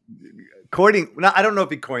about coining. Now, I don't know if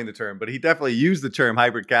he coined the term, but he definitely used the term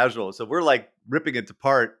hybrid casual. So we're like ripping it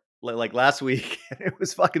apart like last week. It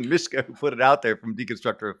was fucking Mishka who put it out there from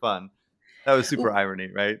Deconstructor of Fun. That was super irony,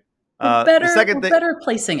 right? Better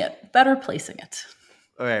placing it.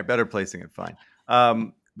 Okay, better placing it. Fine.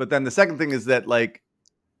 But then the second thing is that like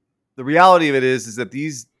the reality of it is that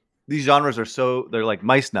these genres are they're like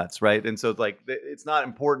mice nuts, right? And so like it's not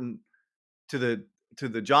important to the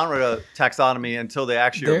genre taxonomy until they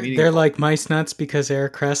actually are meaningful. They're like mice nuts because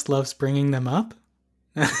Eric Kress loves bringing them up.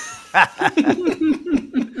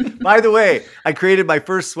 By the way, I created my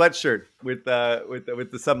first sweatshirt with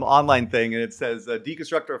some online thing, and it says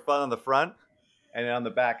Deconstructor of Fun on the front, and on the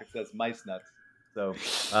back it says mice nuts. So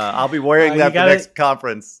I'll be wearing that for the next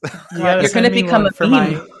conference. You're going to become a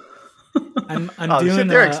meme. I'm doing. Shit,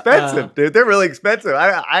 they're expensive, dude. They're really expensive.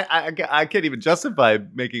 I can't even justify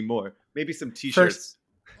making more. Maybe some T-shirts.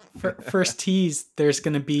 First tease. There's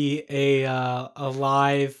going to be a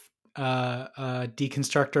live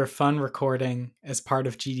Deconstructor of Fun recording as part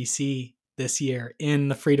of GDC this year in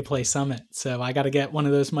the free-to-play summit. So I got to get one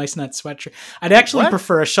of those mice nut sweatshirts. I'd actually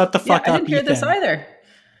prefer a shut the fuck up. I didn't hear this either.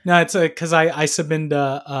 No, it's because I submitted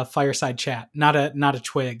a fireside chat, not a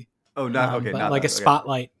twig. Oh, not okay. but Not like that. a Okay.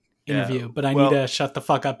 spotlight Yeah, interview. But I well- need a shut the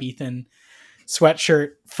fuck up, Ethan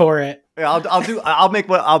sweatshirt for it. Yeah, I'll make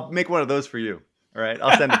one of those for you. All right,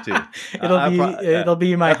 I'll send it to you. It'll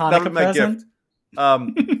be my that'll Hanukkah be my present. gift.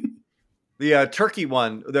 The Turkey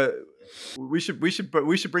one. We should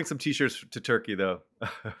bring some T-shirts to Turkey though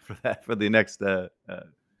for the next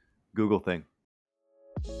Google thing.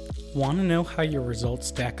 Want to know how your results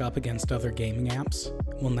stack up against other gaming apps?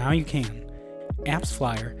 Well, now you can.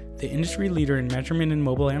 AppsFlyer, the industry leader in measurement and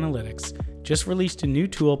mobile analytics, just released a new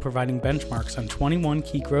tool providing benchmarks on 21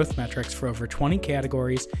 key growth metrics for over 20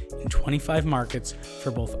 categories in 25 markets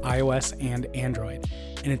for both iOS and Android.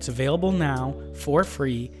 And it's available now for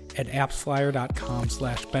free at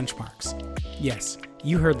appsflyer.com/benchmarks. Yes,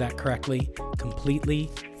 you heard that correctly, completely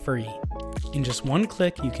free. In just one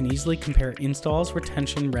click, you can easily compare installs,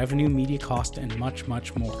 retention, revenue, media cost, and much,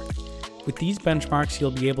 much more. With these benchmarks,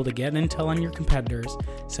 you'll be able to get intel on your competitors,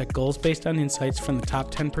 set goals based on insights from the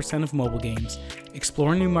top 10% of mobile games,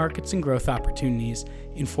 explore new markets and growth opportunities,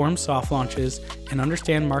 inform soft launches, and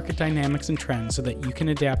understand market dynamics and trends so that you can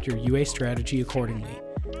adapt your UA strategy accordingly.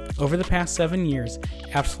 Over the past 7 years,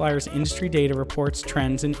 AppsFlyer's industry data reports,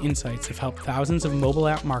 trends, and insights have helped thousands of mobile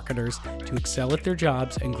app marketers to excel at their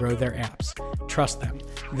jobs and grow their apps. Trust them,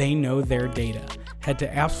 they know their data. Head to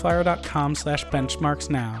appsflyer.com/benchmarks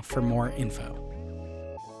now for more info.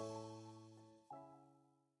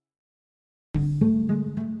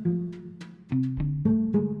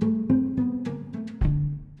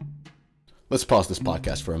 Let's pause this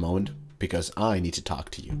podcast for a moment because I need to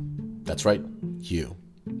talk to you. That's right, you.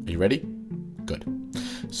 Are you ready? Good.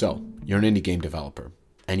 So, you're an indie game developer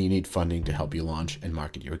and you need funding to help you launch and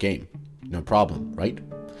market your game. No problem, right?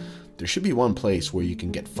 There should be one place where you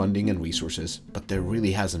can get funding and resources, but there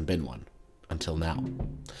really hasn't been one. Until now.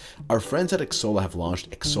 Our friends at Xsolla have launched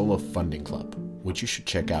Xsolla Funding Club, which you should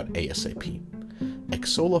check out ASAP.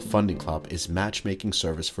 Xsolla Funding Club is a matchmaking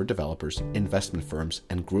service for developers, investment firms,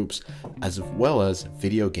 and groups, as well as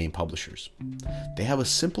video game publishers. They have a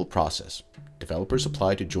simple process. Developers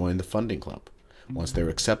apply to join the funding club. Once they're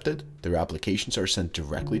accepted, their applications are sent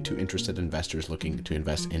directly to interested investors looking to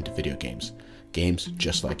invest into video games. Games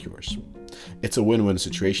just like yours. It's a win-win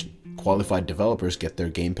situation. Qualified developers get their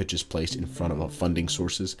game pitches placed in front of funding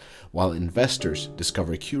sources, while investors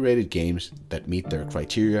discover curated games that meet their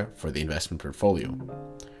criteria for the investment portfolio.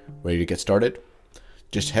 Ready to get started?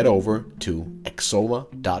 Just head over to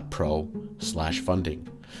xsolla.pro/funding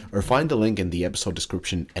or find the link in the episode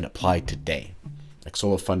description and apply today.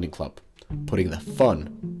 Xsolla Funding Club, putting the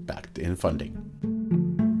fun back in funding.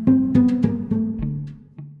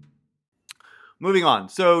 Moving on.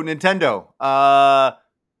 So Nintendo.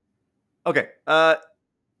 Okay.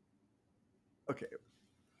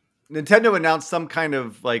 Nintendo announced some kind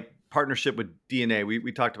of like partnership with DNA.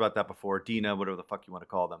 We talked about that before. Dina, whatever the fuck you want to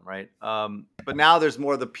call them, right? But now there's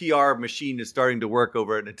more. The PR machine is starting to work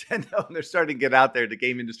over at Nintendo, and they're starting to get out there to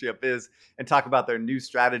game industry up biz and talk about their new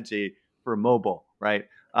strategy for mobile, right?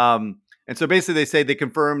 And so basically, they say they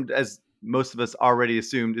confirmed, as most of us already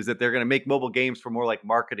assumed, is that they're going to make mobile games for more like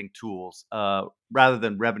marketing tools rather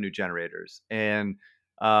than revenue generators. And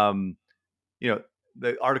the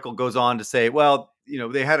article goes on to say, well,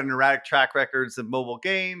 they had an erratic track records of mobile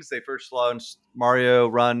games. They first launched Mario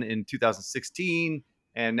Run in 2016,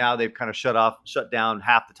 and now they've kind of shut down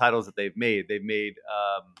half the titles that they've made. They've made,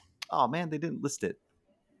 oh man, they didn't list it.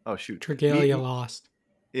 Oh shoot, Dragalia Lost.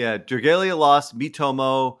 Yeah, Dragalia Lost,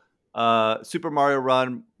 Miitomo, Super Mario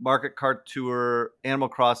Run, Market Kart Tour, Animal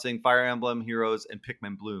Crossing, Fire Emblem Heroes, and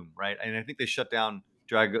Pikmin Bloom, right? And I think they shut down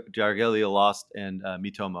Dragalia Lost and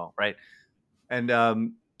Miitomo, right? And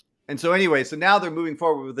so anyway, so now they're moving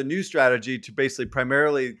forward with a new strategy to basically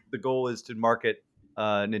primarily the goal is to market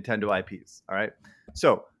Nintendo IPs. All right.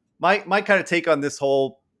 So my kind of take on this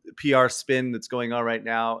whole PR spin that's going on right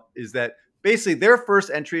now is that basically their first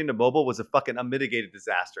entry into mobile was a fucking unmitigated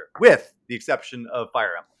disaster, with the exception of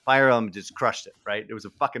Fire Emblem. Fire Emblem just crushed it, right? It was a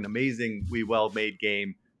fucking amazingly well-made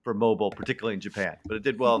game for mobile, particularly in Japan, but it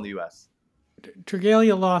did well in the US.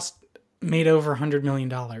 Dragalia Lost made over $100 million.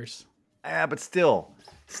 Yeah, but still,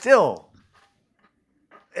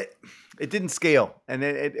 it didn't scale, and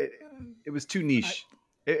it was too niche.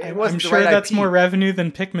 It wasn't. I'm sure the right that's IP. more revenue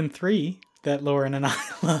than Pikmin 3 that Lauren and I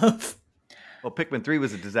love. Well, Pikmin 3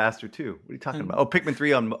 was a disaster too. What are you talking about? Oh, Pikmin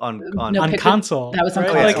 3 on No, on Pikmin- console. that was on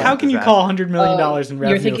right? console. Like, how can you call $100 million in You're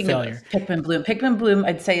revenue a thinking failure? of Pikmin Bloom. Pikmin Bloom,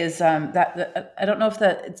 I'd say, is that I don't know if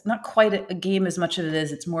it's not quite a game as much as it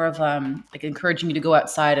is. It's more of like encouraging you to go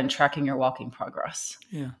outside and tracking your walking progress.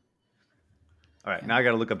 Yeah. All right, now I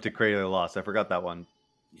got to look up Dragalia Lost. I forgot that one.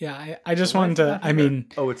 Yeah, I just Why is wanted it to. not I here? mean,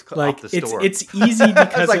 Oh, it's like off the store. it's easy I was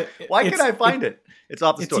because like, why can't I find it? It's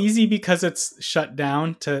off the It's store. easy because it's shut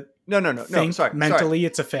down to No. think Sorry. mentally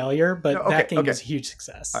it's a failure, but No, okay, that game okay. is a huge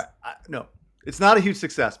success. All right, no, it's not a huge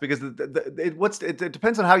success because it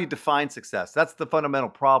depends on how you define success. That's the fundamental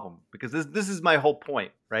problem. Because this is my whole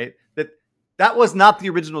point, right? That was not the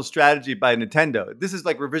original strategy by Nintendo. This is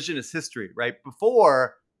like revisionist history, right?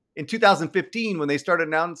 Before in 2015, when they started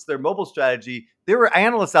announcing their mobile strategy, there were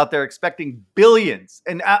analysts out there expecting billions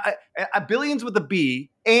and billions with a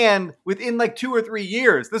B, and within like 2 or 3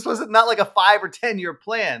 years. This wasn't not like a 5 or 10 year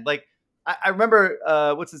plan. Like I remember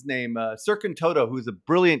what's his name, Serkin Toto, who's a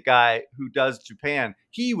brilliant guy who does Japan.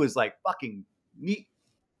 He was like fucking neat.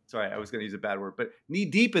 Sorry, I was going to use a bad word, but knee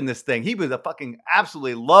deep in this thing. He was a fucking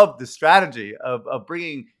absolutely loved the strategy of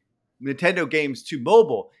bringing Nintendo games to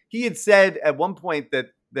mobile. He had said at one point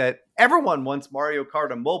that everyone wants Mario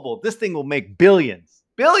Kart on mobile. This thing will make billions,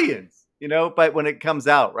 but when it comes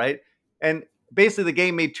out, right? And basically the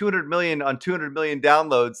game made 200 million on 200 million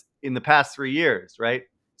downloads in the past 3 years, right?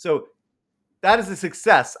 So that is a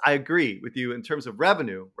success. I agree with you in terms of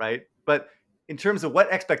revenue, right? But in terms of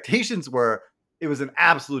what expectations were, it was an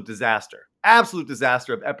absolute disaster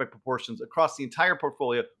of epic proportions across the entire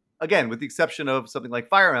portfolio. Again, with the exception of something like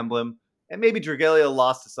Fire Emblem, and maybe Dragalia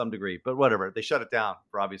lost to some degree, but whatever. They shut it down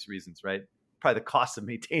for obvious reasons, right? Probably the cost of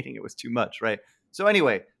maintaining it was too much, right? So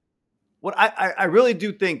anyway, what I really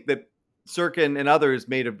do think that Serkin and others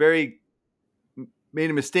made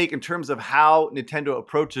a mistake in terms of how Nintendo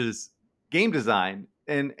approaches game design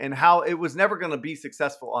and how it was never going to be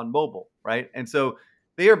successful on mobile, right? And so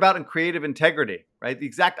they are about creative integrity, right? The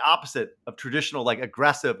exact opposite of traditional, like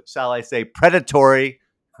aggressive, shall I say, predatory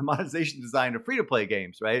monetization design of free-to-play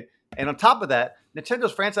games, right? And on top of that,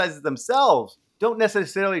 Nintendo's franchises themselves don't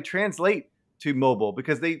necessarily translate to mobile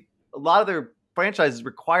because a lot of their franchises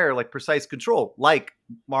require like precise control, like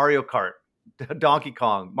Mario Kart, Donkey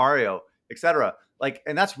Kong, Mario, etc. Like,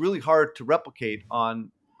 and that's really hard to replicate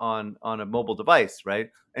on a mobile device, right?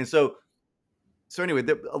 And so anyway,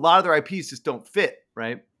 a lot of their IPs just don't fit,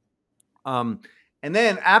 right? And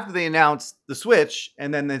then after they announce the Switch,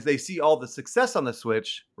 and then as they see all the success on the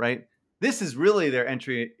Switch, right? This is really their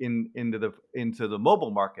entry into the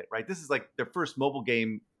mobile market, right? This is like their first mobile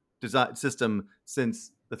game design system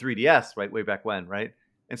since the 3DS, right? Way back when, right?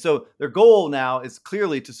 And so their goal now is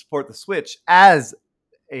clearly to support the Switch as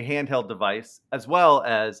a handheld device, as well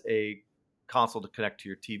as a console to connect to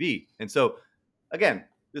your TV. And so, again,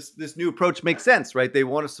 this new approach makes sense, right? They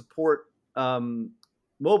want to support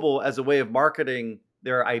mobile as a way of marketing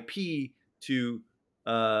their IP to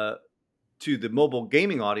the mobile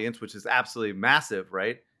gaming audience, which is absolutely massive,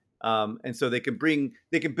 right? And so they can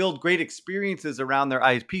build great experiences around their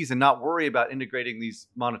IPs and not worry about integrating these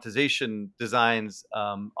monetization designs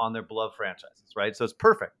on their beloved franchises, right? So it's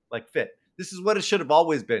perfect, like fit. This is what it should have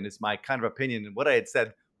always been, is my kind of opinion and what I had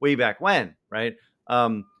said way back when, right?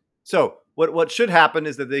 So what should happen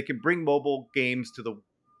is that they can bring mobile games to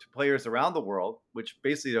players around the world, which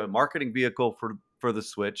basically a marketing vehicle for the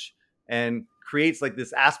Switch, and creates like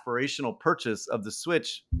this aspirational purchase of the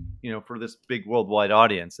Switch, for this big worldwide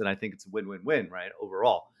audience. And I think it's a win-win-win, right?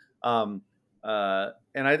 Overall. And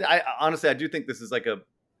I honestly, I do think this is like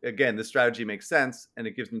this strategy makes sense, and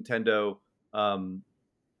it gives Nintendo,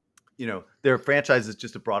 their franchise is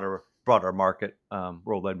just a broader market,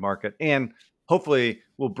 worldwide market, and hopefully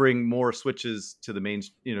will bring more Switches to the main,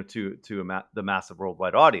 to the massive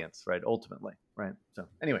worldwide audience, right? Ultimately, right? So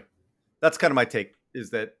anyway, that's kind of my take,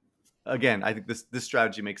 is that, again, I think this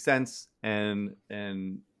strategy makes sense, and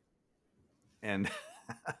and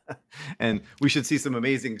we should see some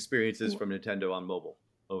amazing experiences from Nintendo on mobile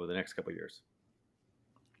over the next couple of years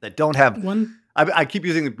that don't have one. I keep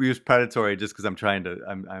using the use predatory just because I'm trying to.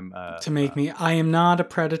 I am not a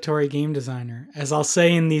predatory game designer, as I'll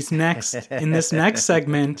say in this next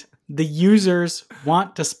segment. The users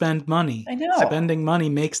want to spend money. I know. Spending money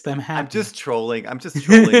makes them happy. I'm just trolling.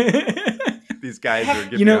 These guys are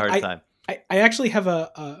giving me a hard time. I actually have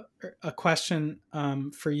a question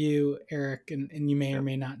for you, Eric, and you may or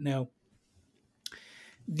may not know.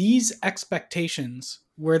 These expectations,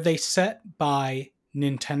 were they set by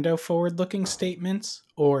Nintendo forward-looking statements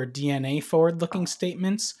or DNA forward-looking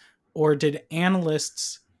statements, or did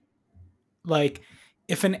analysts, like,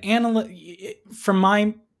 if an analyst, from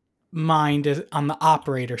my mind is on the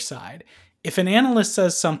operator side, if an analyst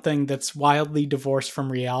says something that's wildly divorced from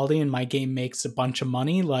reality and my game makes a bunch of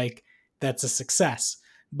money, like, that's a success.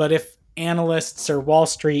 But if analysts or Wall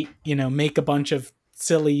Street, make a bunch of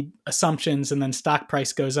silly assumptions and then stock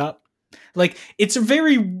price goes up, like, it's a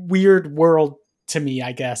very weird world to me,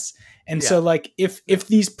 I guess. And so like if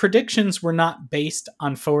these predictions were not based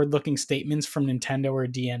on forward-looking statements from Nintendo or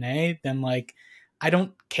DNA, then like I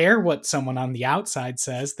don't care what someone on the outside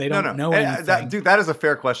says. They don't know anything. That is a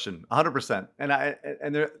fair question, 100%.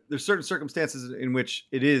 And there's certain circumstances in which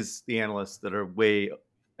it is the analysts that are way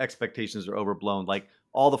expectations are overblown. Like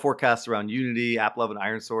all the forecasts around Unity, AppLove, and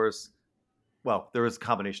Iron Source. Well, there was a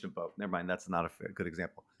combination of both. Never mind, that's not a good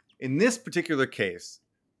example. In this particular case,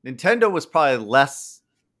 Nintendo was probably less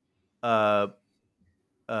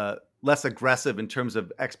aggressive in terms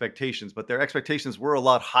of expectations, but their expectations were a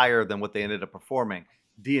lot higher than what they ended up performing.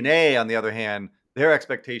 DNA, on the other hand, their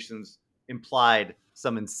expectations implied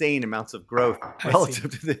some insane amounts of growth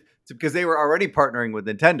relative to because they were already partnering with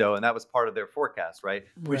Nintendo, and that was part of their forecast, right?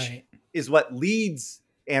 Which is what leads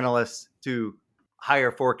analysts to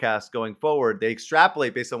higher forecasts going forward. They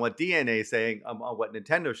extrapolate based on what DNA is saying on what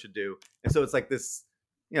Nintendo should do, and so it's like this.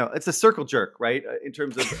 It's a circle jerk, right? In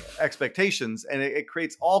terms of expectations, and it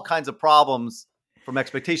creates all kinds of problems from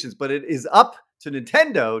expectations, but it is up to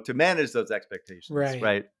Nintendo to manage those expectations,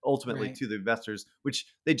 right? Ultimately to the investors, which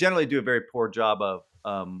they generally do a very poor job of.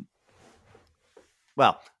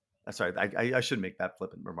 Sorry, I shouldn't make that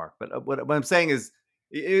flippant remark, but what I'm saying is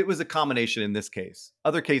it was a combination in this case.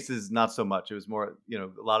 Other cases, not so much. It was more, a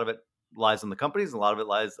lot of it lies on the companies, and a lot of it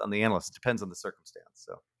lies on the analysts. It depends on the circumstance.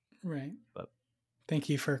 So, but. Thank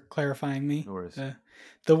you for clarifying me. No worries.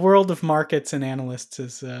 The world of markets and analysts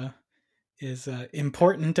is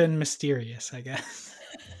important and mysterious, I guess.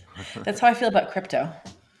 That's how I feel about crypto.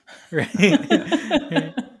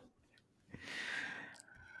 Right.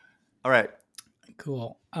 All right.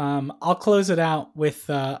 Cool. I'll close it out with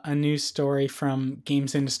a news story from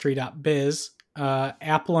gamesindustry.biz.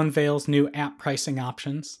 Apple unveils new app pricing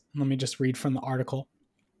options. Let me just read from the article.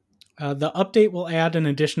 The update will add an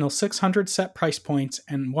additional 600 set price points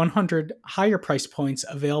and 100 higher price points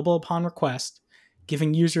available upon request,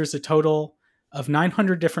 giving users a total of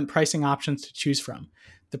 900 different pricing options to choose from.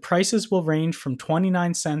 The prices will range from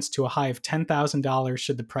 29 cents to a high of $10,000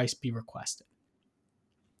 should the price be requested.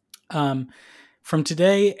 From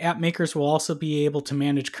today, app makers will also be able to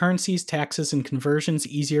manage currencies, taxes, and conversions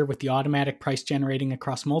easier with the automatic price generating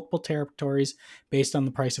across multiple territories based on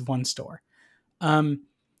the price of one store.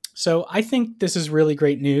 So I think this is really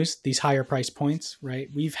great news, these higher price points, right?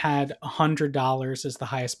 We've had $100 as the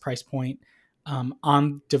highest price point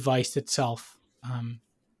on device itself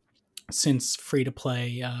since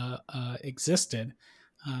free-to-play existed.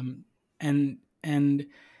 And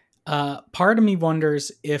part of me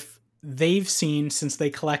wonders if they've seen, since they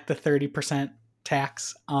collect the 30%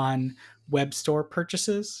 tax on web store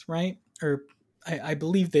purchases, right? Or I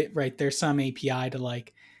believe that, right, there's some API to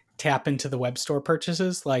like tap into the web store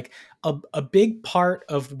purchases. Like a big part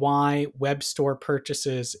of why web store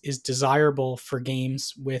purchases is desirable for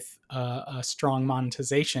games with a strong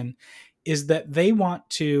monetization is that they want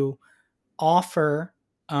to offer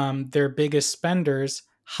their biggest spenders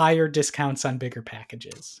higher discounts on bigger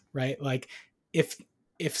packages, right? Like if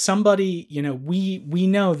somebody, we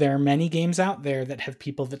know there are many games out there that have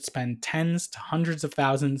people that spend tens to hundreds of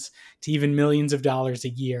thousands to even millions of dollars a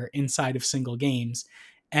year inside of single games.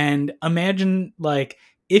 And imagine, like,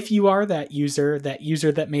 if you are that user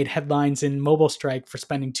that made headlines in Mobile Strike for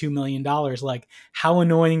spending $2 million, like how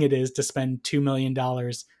annoying it is to spend $2 million,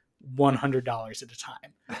 $100 at a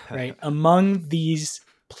time, right? Among these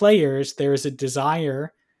players, there is a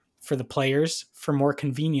desire for the players for more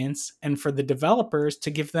convenience and for the developers to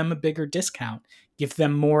give them a bigger discount, give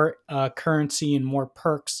them more currency and more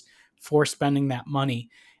perks for spending that money.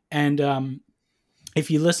 And if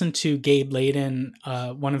you listen to Gabe Layden,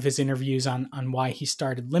 one of his interviews on why he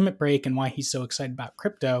started Limit Break and why he's so excited about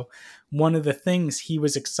crypto, one of the things he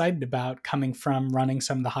was excited about coming from running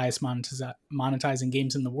some of the highest monetizing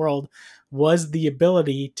games in the world was the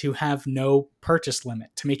ability to have no purchase limit,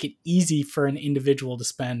 to make it easy for an individual to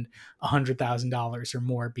spend $100,000 or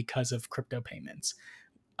more because of crypto payments.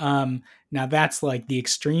 Now that's like the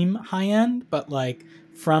extreme high end, but like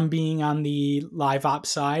from being on the live ops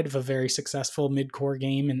side of a very successful mid-core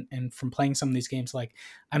game and from playing some of these games, like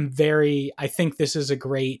I think this is a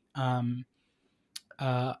great thing.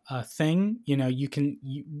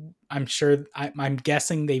 I'm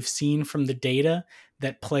guessing they've seen from the data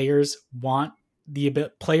that players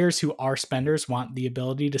who are spenders want the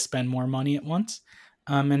ability to spend more money at once.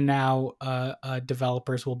 And now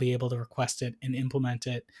developers will be able to request it and implement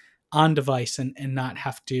it on device and not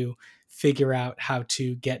have to figure out how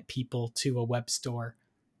to get people to a web store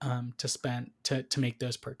to make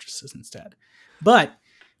those purchases instead. But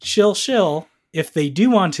shill, if they do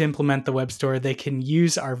want to implement the web store, they can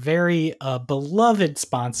use our very beloved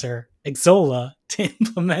sponsor, Xsolla to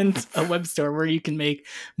implement a web store where you can make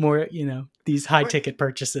more, these high ticket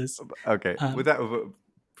purchases. Okay, with that,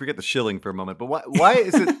 forget the shilling for a moment. But why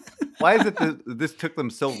is it that this took them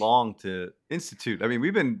so long to institute? I mean,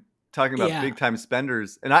 we've been talking about big time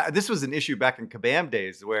spenders, and this was an issue back in Kabam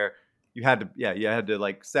days where you had to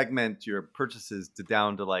like segment your purchases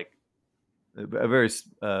down to like a very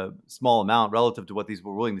small amount relative to what these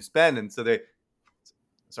were willing to spend, and so they.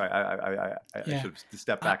 Sorry, I should have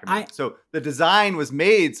stepped back a minute. So the design was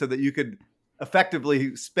made so that you could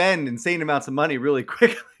effectively spend insane amounts of money really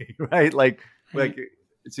quickly, right?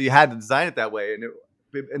 So you had to design it that way,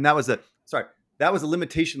 and that was a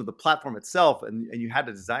limitation of the platform itself, and you had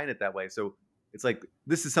to design it that way. So it's like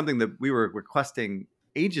this is something that we were requesting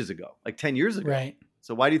ages ago, like 10 years ago. Right.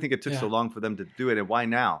 So why do you think it took so long for them to do it, and why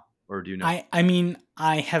now? Or do you know? I mean,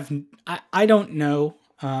 I don't know.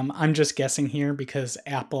 I'm just guessing here because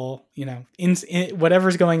Apple,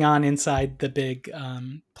 whatever's going on inside the big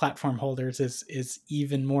platform holders is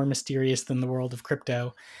even more mysterious than the world of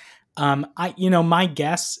crypto. My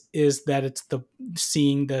guess is that it's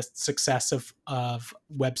seeing the success of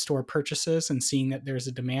web store purchases and seeing that there's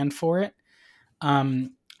a demand for it.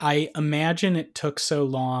 I imagine it took so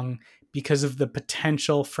long because of the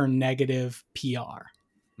potential for negative PR.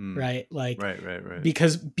 Right. Like, right.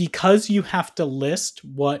 Because you have to list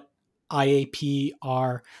what IAP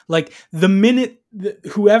are, like the minute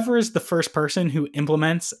whoever is the first person who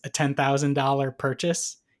implements a $10,000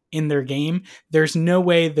 purchase in their game, there's no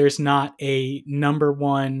way there's not a number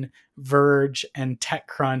one Verge and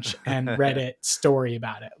TechCrunch and Reddit story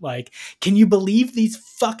about it. Like, can you believe these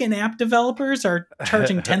fucking app developers are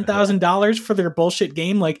charging $10,000 for their bullshit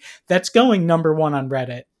game? Like, that's going number one on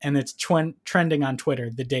Reddit, and it's trending on Twitter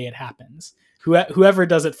the day it happens. Whoever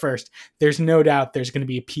does it first, there's no doubt there's going to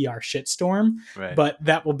be a PR shitstorm, but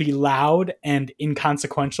that will be loud and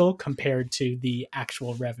inconsequential compared to the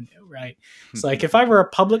actual revenue, right? So like if I were a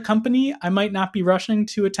public company, I might not be rushing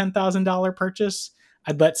to a $10,000 purchase.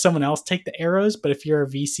 I'd let someone else take the arrows. But if you're a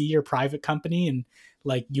VC or private company and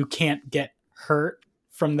like you can't get hurt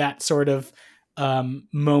from that sort of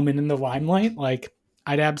moment in the limelight, like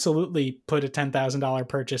I'd absolutely put a $10,000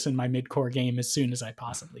 purchase in my mid-core game as soon as I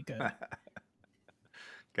possibly could.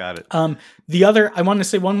 Got it. I want to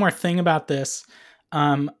say one more thing about this,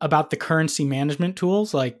 about the currency management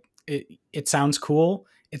tools. Like it sounds cool.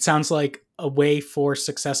 It sounds like a way for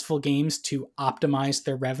successful games to optimize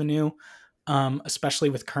their revenue, especially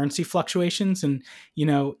with currency fluctuations. And,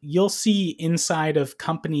 you'll see inside of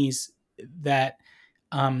companies that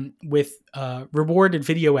with rewarded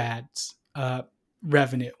video ads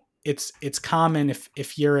revenue, it's common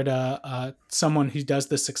if you're at someone who does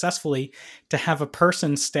this successfully to have a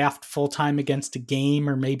person staffed full-time against a game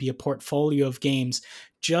or maybe a portfolio of games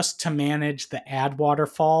just to manage the ad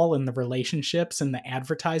waterfall and the relationships and the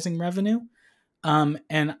advertising revenue.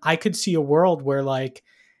 And I could see a world where like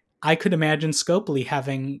I could imagine Scopely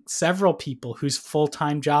having several people whose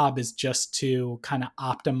full-time job is just to kind of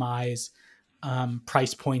optimize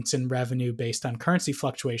price points and revenue based on currency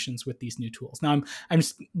fluctuations with these new tools. Now I'm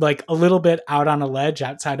like a little bit out on a ledge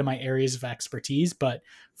outside of my areas of expertise, but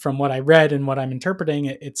from what I read and what I'm interpreting,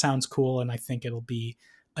 it sounds cool. And I think it'll be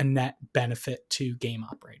a net benefit to game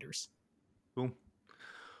operators. Cool.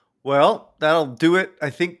 Well, that'll do it,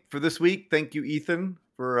 I think, for this week. Thank you, Ethan,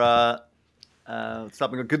 for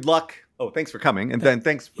stopping. Good luck. Oh, thanks for coming, and then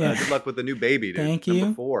thanks. Good luck with the new baby. Dude. Thank you.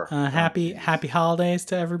 Number 4. Happy holidays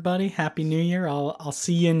to everybody. Happy New Year. I'll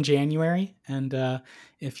see you in January. And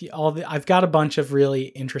I've got a bunch of really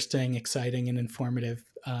interesting, exciting, and informative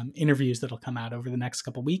interviews that'll come out over the next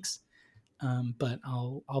couple weeks. But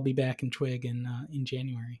I'll be back in Twig in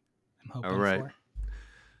January. I'm hoping. All right. For.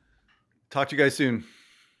 Talk to you guys soon.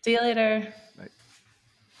 See you later. Bye.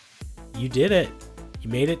 You did it. You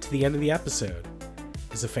made it to the end of the episode.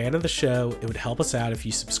 As a fan of the show, it would help us out if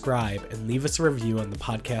you subscribe and leave us a review on the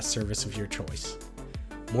podcast service of your choice.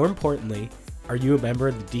 More importantly, are you a member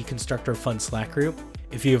of the Deconstructor of Fun Slack group?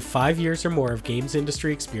 If you have 5 years or more of games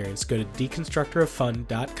industry experience, go to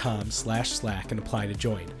deconstructoroffun.com/Slack and apply to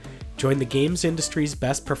join. Join the games industry's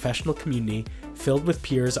best professional community filled with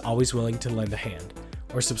peers always willing to lend a hand.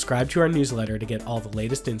 Or subscribe to our newsletter to get all the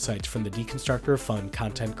latest insights from the Deconstructor of Fun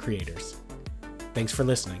content creators. Thanks for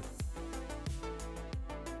listening.